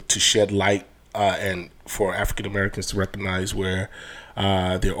beautiful to shed light and for African Americans to recognize where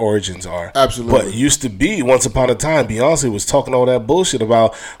their origins are. Absolutely. But it used to be, once upon a time, Beyonce was talking all that bullshit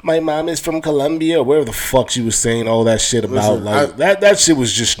about my mom is from Colombia, wherever the fuck she was saying all that shit about. That shit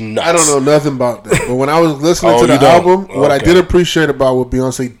was just nuts. I don't know nothing about that. But when I was listening to the album, what I did appreciate about what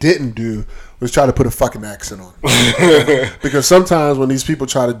Beyonce didn't do was try to put a fucking accent on. Because sometimes when these people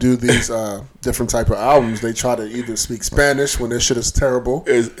try to do these different type of albums, they try to either speak Spanish when their shit is terrible.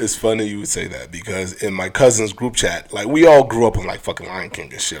 It's funny you would say that because in my cousin's group chat, like we all grew up on like fucking Lion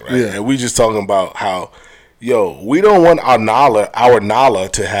King and shit, right? Yeah. And we just talking about how, we don't want our Nala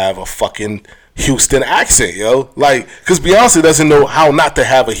to have a fucking Houston accent, like, because Beyonce doesn't know how not to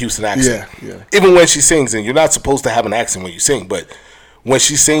have a Houston accent. Yeah. Even when she sings, and you're not supposed to have an accent when you sing, but when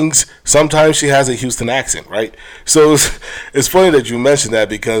she sings, sometimes she has a Houston accent, right? So it's funny that you mentioned that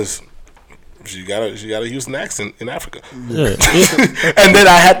because she got a Houston accent in Africa. Yeah. And then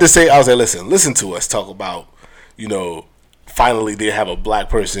I had to say, I was like, listen to us talk about, finally they have a black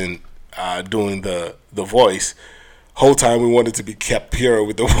person doing the voice. Whole time we wanted to be kept pure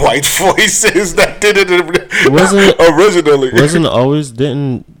with the white voices that did it originally.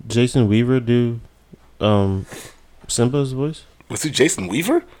 Didn't Jason Weaver do Simba's voice? Was it Jason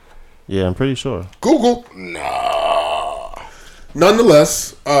Weaver? Yeah, I'm pretty sure. Google. No.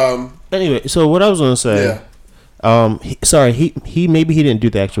 Nonetheless. Anyway, so what I was going to say. Yeah. He maybe he didn't do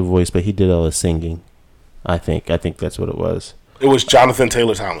the actual voice, but he did all the singing. I think that's what it was. It was Jonathan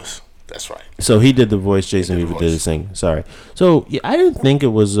Taylor Thomas. That's right. So he did the voice. Jason Weaver did the singing. Sorry. So yeah, I didn't think it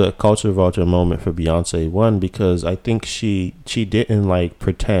was a culture vulture moment for Beyonce. One, because I think she didn't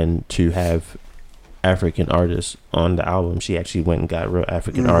pretend to have African artists on the album. She actually went and got real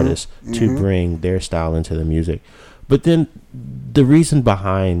African artists to bring their style into the music. But then the reason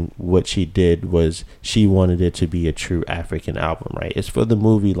behind what she did was she wanted it to be a true African album, right? It's for the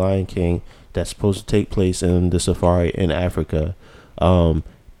movie Lion King that's supposed to take place in the safari in Africa.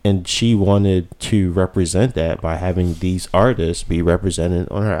 And she wanted to represent that by having these artists be represented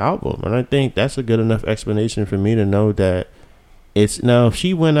on her album. And I think that's a good enough explanation for me to know that it's now if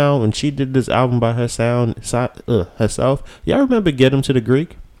she went out and she did this album by herself. Y'all remember Get Him to the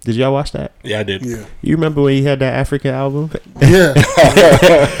Greek? Did y'all watch that? Yeah, I did. Yeah. You remember when he had that African album? Yeah.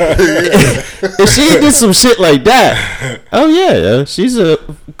 If she did some shit like that, oh yeah, she's a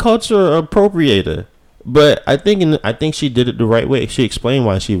culture appropriator. But I think she did it the right way. She explained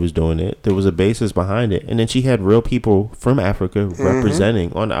why she was doing it. There was a basis behind it, and then she had real people from Africa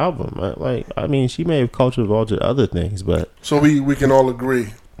representing on the album. Like, I mean, she may have culture vultured other things, but so we can all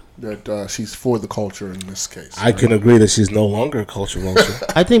agree that she's for the culture in this case. I can agree that she's no longer a culture vulture.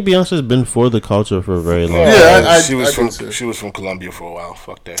 I think Beyonce's been for the culture for a very long time. Yeah, she was from Colombia for a while.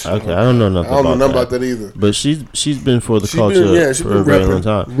 Fuck that shit. Okay, I don't know nothing about that either. But she's been for the culture for a very long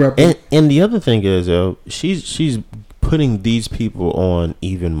time. And the other thing is, yo, she's putting these people on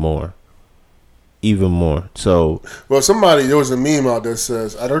even more. So, well, there was a meme out that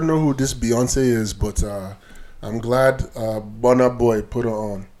says, I don't know who this Beyonce is, but I'm glad Burna Boy put her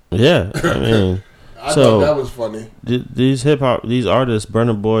on. Yeah, I mean, I thought that was funny. These artists,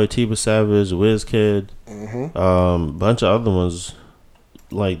 Burna Boy, Tiba Savage, Wizkid, bunch of other ones,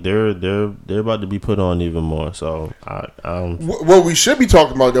 like they're about to be put on even more. So what we should be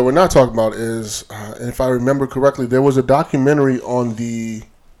talking about that we're not talking about is, if I remember correctly, there was a documentary on the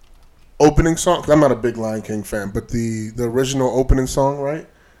opening song. 'Cause I'm not a big Lion King fan, but the original opening song, right?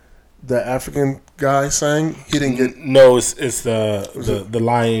 The African guy sang. He didn't get. No, it's the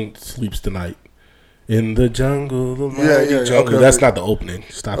lion sleeps tonight in the jungle. The mighty jungle. Okay. That's not the opening.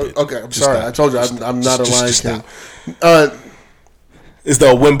 Stop it. Okay, I'm sorry. Stop. I told you I'm not a Lion King. It's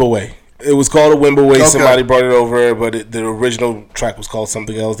the Wimbleway. It was called a Wimbleway. Okay. Somebody brought it over, but the original track was called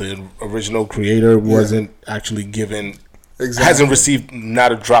something else. The original creator wasn't actually given. Exactly. Hasn't received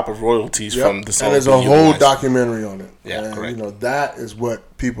not a drop of royalties from the song. And there's a whole documentary on it. Yeah, and, correct. That is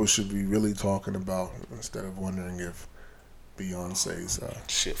what people should be really talking about instead of wondering if Beyonce's...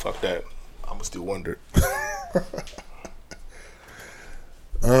 Shit, fuck that. I'm going to still wonder.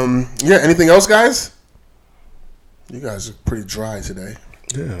 Anything else, guys? You guys are pretty dry today.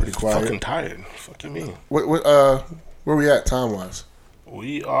 Yeah, pretty quiet. Fucking tired. Fuck you mean? Where we at time-wise?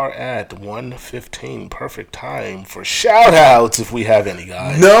 We are at 1:15, perfect time for shout-outs if we have any,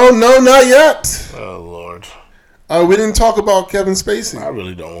 guys. No, not yet. Oh, Lord. We didn't talk about Kevin Spacey. I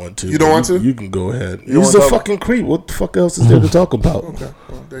really don't want to. You don't want to? You can go ahead. He's a fucking creep. What the fuck else is there to talk about? Okay,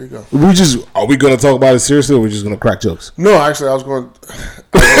 well, there you go. Are we going to talk about it seriously, or are we just going to crack jokes? No, actually, I was going to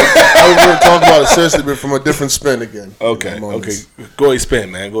talk about it seriously, but from a different spin again. Okay. Go ahead,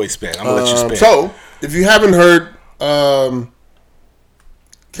 spin, man. Go ahead, spin. I'm going to let you spin. So, if you haven't heard...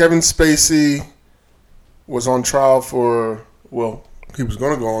 Kevin Spacey was on trial for, he was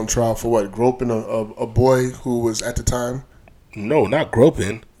going to go on trial for what? Groping a boy who was at the time? No, not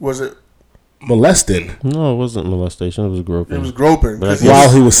groping. Was it? Molesting. No, it wasn't molestation. It was groping. It was groping.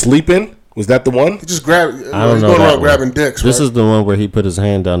 While he was sleeping? Was that the one? He just grabbed. I don't know. He's going around grabbing dicks. This is the one where he put his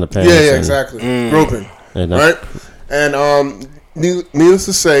hand down the pants. Yeah, exactly. Groping. Right? And needless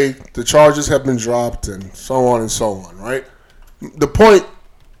to say, the charges have been dropped and so on and so on, right?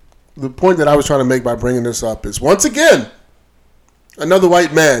 The point that I was trying to make by bringing this up is, once again, another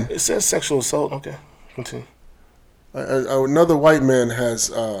white man. It says sexual assault. Okay, continue. Another white man has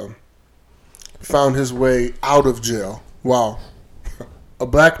found his way out of jail, while a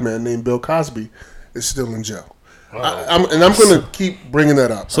black man named Bill Cosby is still in jail. I'm going to keep bringing that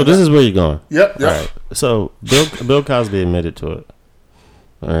up. So this is where you're going. Yep. All right. So Bill Cosby admitted to it.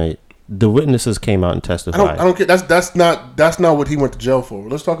 All right. The witnesses came out and testified. I don't care. That's not what he went to jail for.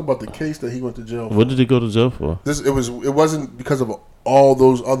 Let's talk about the case that he went to jail for. What did he go to jail for? It wasn't because of all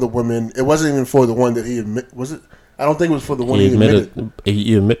those other women. It wasn't even for the one that he admitted. Was it? I don't think it was for the one he admitted.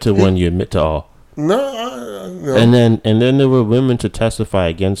 You admit to one, you admit to all. No. And then there were women to testify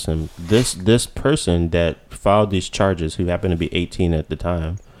against him. This person that filed these charges, who happened to be 18 at the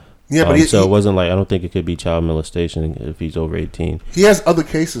time. Yeah, but it wasn't like, I don't think it could be child molestation if he's over 18. He has other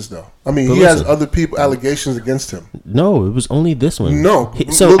cases though. I mean, he has other people allegations against him. No, it was only this one. No,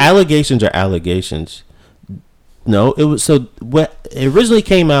 allegations are allegations. No, it was what it originally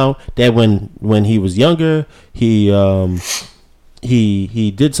came out that when he was younger, he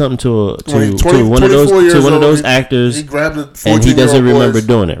did something to one of those actors. He grabbed a 14-year-old and he doesn't remember boys.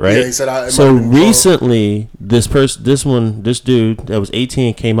 doing it, right? Yeah, he said, so recently, this dude that was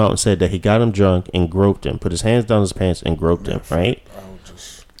 18 came out and said that he got him drunk and groped him, put his hands down his pants and groped him, right?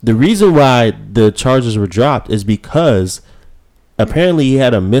 The reason why the charges were dropped is because apparently he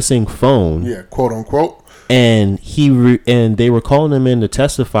had a missing phone. Yeah, quote unquote. And they were calling him in to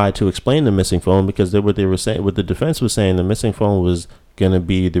testify to explain the missing phone, because what the defense was saying, the missing phone was going to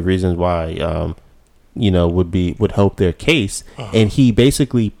be the reason why, would help their case. And he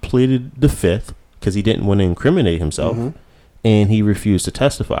basically pleaded the fifth because he didn't want to incriminate himself, and he refused to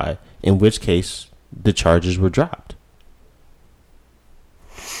testify. In which case, the charges were dropped.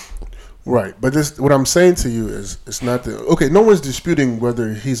 Right, but what I'm saying to you is, it's not no one's disputing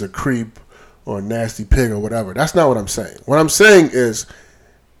whether he's a creep or a nasty pig or whatever. That's not what I'm saying. What I'm saying is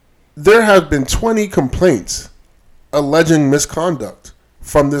there have been 20 complaints alleging misconduct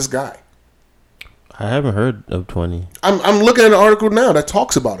from this guy. I haven't heard of 20. I'm looking at an article now that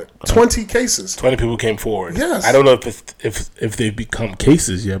talks about it. 20 cases. 20 people came forward. Yes. I don't know if they've become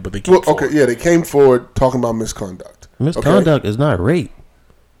cases yet, but they came forward. Okay, yeah, they came forward talking about misconduct. Misconduct is not rape.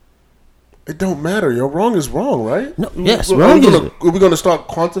 It don't matter. Yo, wrong is wrong, right? No, yes, Are we going to start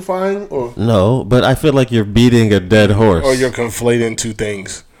quantifying? Or no, but I feel like you're beating a dead horse. Or you're conflating two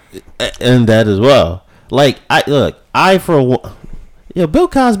things. And that as well. Like, Bill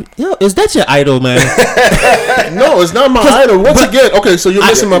Cosby, is that your idol, man? No, it's not my idol. Once again, okay, so you're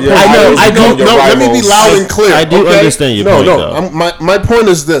missing my point. I know. No, let me be loud and clear. I do understand your point, though. My point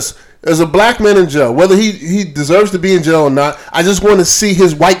is this. There's a black man in jail. Whether he deserves to be in jail or not, I just want to see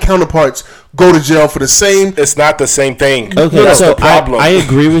his white counterparts go to jail for the same. It's not the same thing. Okay, that's so the problem. I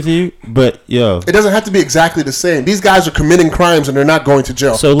agree with you, but it doesn't have to be exactly the same. These guys are committing crimes and they're not going to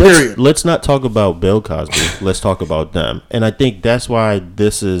jail. So period. Let's not talk about Bill Cosby. Let's talk about them. And I think that's why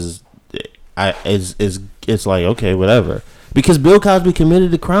this is it's like, okay, whatever. Because Bill Cosby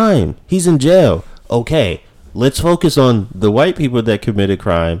committed a crime. He's in jail. Okay. Let's focus on the white people that committed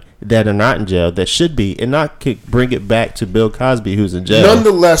crime that are not in jail, that should be, and not bring it back to Bill Cosby, who's in jail.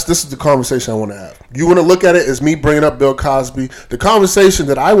 Nonetheless, this is the conversation I want to have. You want to look at it as me bringing up Bill Cosby. The conversation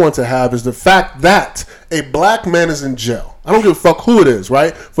that I want to have is the fact that a black man is in jail. I don't give a fuck who it is,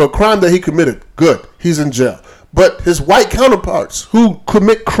 right? For a crime that he committed. Good. He's in jail. But his white counterparts who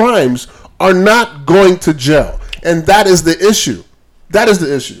commit crimes are not going to jail. And that is the issue. That is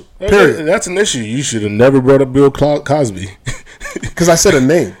the issue. Period. That's an issue. You should have never brought up Bill Cosby. Because I said a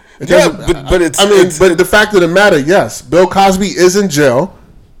name. But the fact of the matter, yes, Bill Cosby is in jail,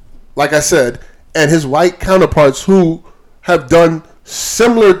 like I said, and his white counterparts who have done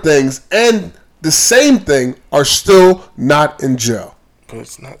similar things and the same thing are still not in jail. But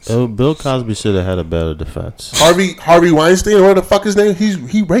it's not. Oh, Bill Cosby should have had a better defense. Harvey Weinstein, what the fuck his name?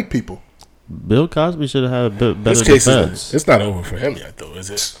 He raped people. Bill Cosby should have had a better defense. It's not over for him yet, though, is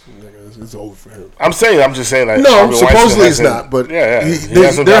it? It's over for him. I'm just saying. Like, no, supposedly it's not. But they're having issues. He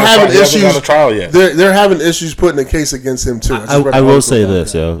hasn't gone to trial yet. They're having issues putting a case against him too. I will say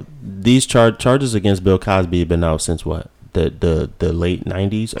this, yo. These charges against Bill Cosby have been out since what? The late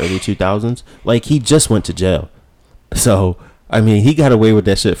 90s, early 2000s. Like, he just went to jail. So, I mean, he got away with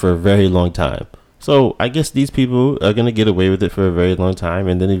that shit for a very long time. So I guess these people are gonna get away with it for a very long time,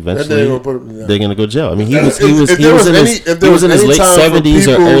 and then eventually they're gonna go to jail. I mean, he was in his late 70s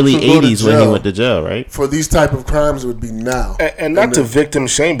or early 80s when he went to jail, right? For these type of crimes, it would be now. And not to victim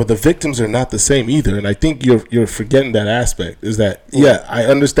shame, but the victims are not the same either. And I think you're forgetting that aspect. Is that I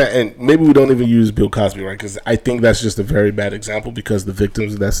understand, and maybe we don't even use Bill Cosby, right? Because I think that's just a very bad example because the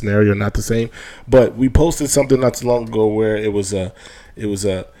victims of that scenario are not the same. But we posted something not too long ago where it was a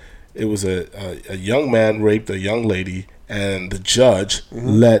young man raped a young lady, and the judge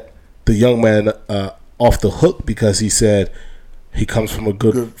let the young man off the hook because he said he comes from a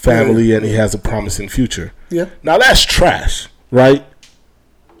good family and he has a promising future. Yeah. Now that's trash, right?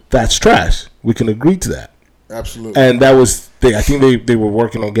 That's trash. We can agree to that. Absolutely. And that was I think they were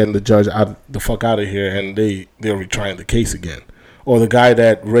working on getting the judge the fuck out of here, and they're retrying the case again. Or the guy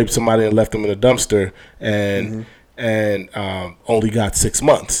that raped somebody and left them in a dumpster and only got 6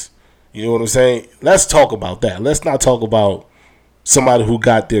 months. You know what I'm saying? Let's talk about that. Let's not talk about somebody who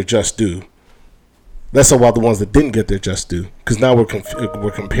got their just due. Let's talk about the ones that didn't get their just due. Because now we're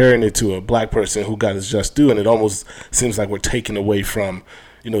comparing it to a black person who got his just due, and it almost seems like we're taking away from,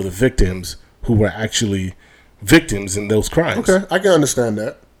 the victims who were actually victims in those crimes. Okay, I can understand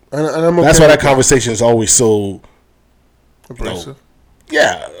that. And I'm okay. That's why that conversation is always so abrasive.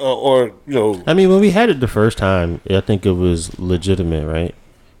 Yeah, I mean, when we had it the first time, I think it was legitimate, right?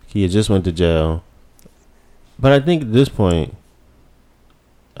 He had just went to jail, but I think at this point,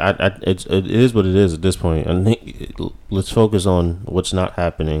 it is what it is. At this point, I think let's focus on what's not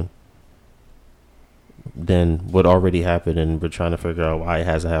happening than what already happened, and we're trying to figure out why it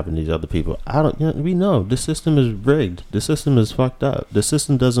hasn't happened to these other people. We know the system is rigged. The system is fucked up. The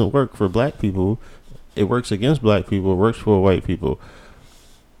system doesn't work for black people. It works against black people. It works for white people.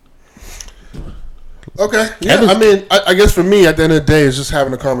 Okay. Yeah, I mean, I guess for me, at the end of the day, it's just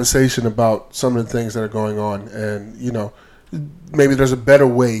having a conversation about some of the things that are going on. And, maybe there's a better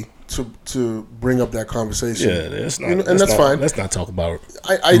way to bring up that conversation. Yeah, that's not. And that's fine. Let's not talk about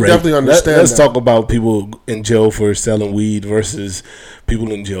I definitely understand Let's talk about people in jail for selling weed versus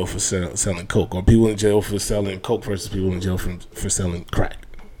people in jail for selling coke. Or people in jail for selling coke versus people in jail for selling crack.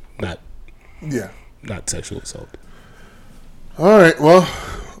 Not sexual assault. All right, well...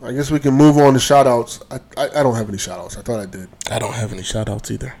 I guess we can move on to shout-outs. I don't have any shout-outs. I thought I did. I don't have any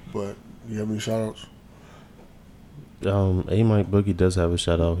shout-outs either. But you have any shout-outs? A-Mic Boogie does have a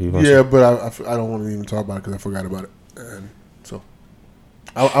shout-out. But I don't want to even talk about it because I forgot about it. And so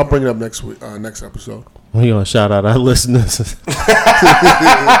I'll bring it up next week, next episode. We're going to shout out our listeners.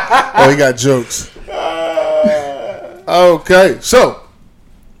 Oh, he got jokes. Okay, so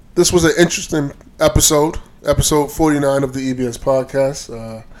this was an interesting episode 49 of the EBS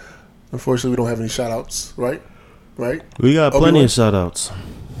Podcast. Unfortunately, we don't have any shout-outs, right? We got plenty of shout-outs.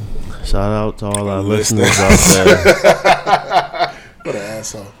 Shout out to all our listeners out there. What an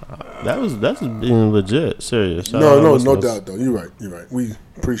asshole. That's being legit, serious. Shout No doubt, though. You're right. We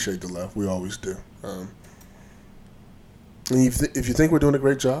appreciate the love. We always do. And if you think we're doing a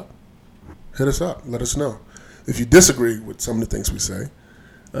great job, hit us up. Let us know. If you disagree with some of the things we say,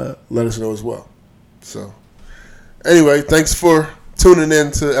 let us know as well. So, anyway, thanks for tuning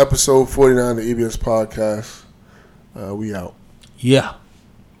in to episode 49 of the EBS Podcast. We out. Yeah.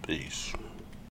 Peace.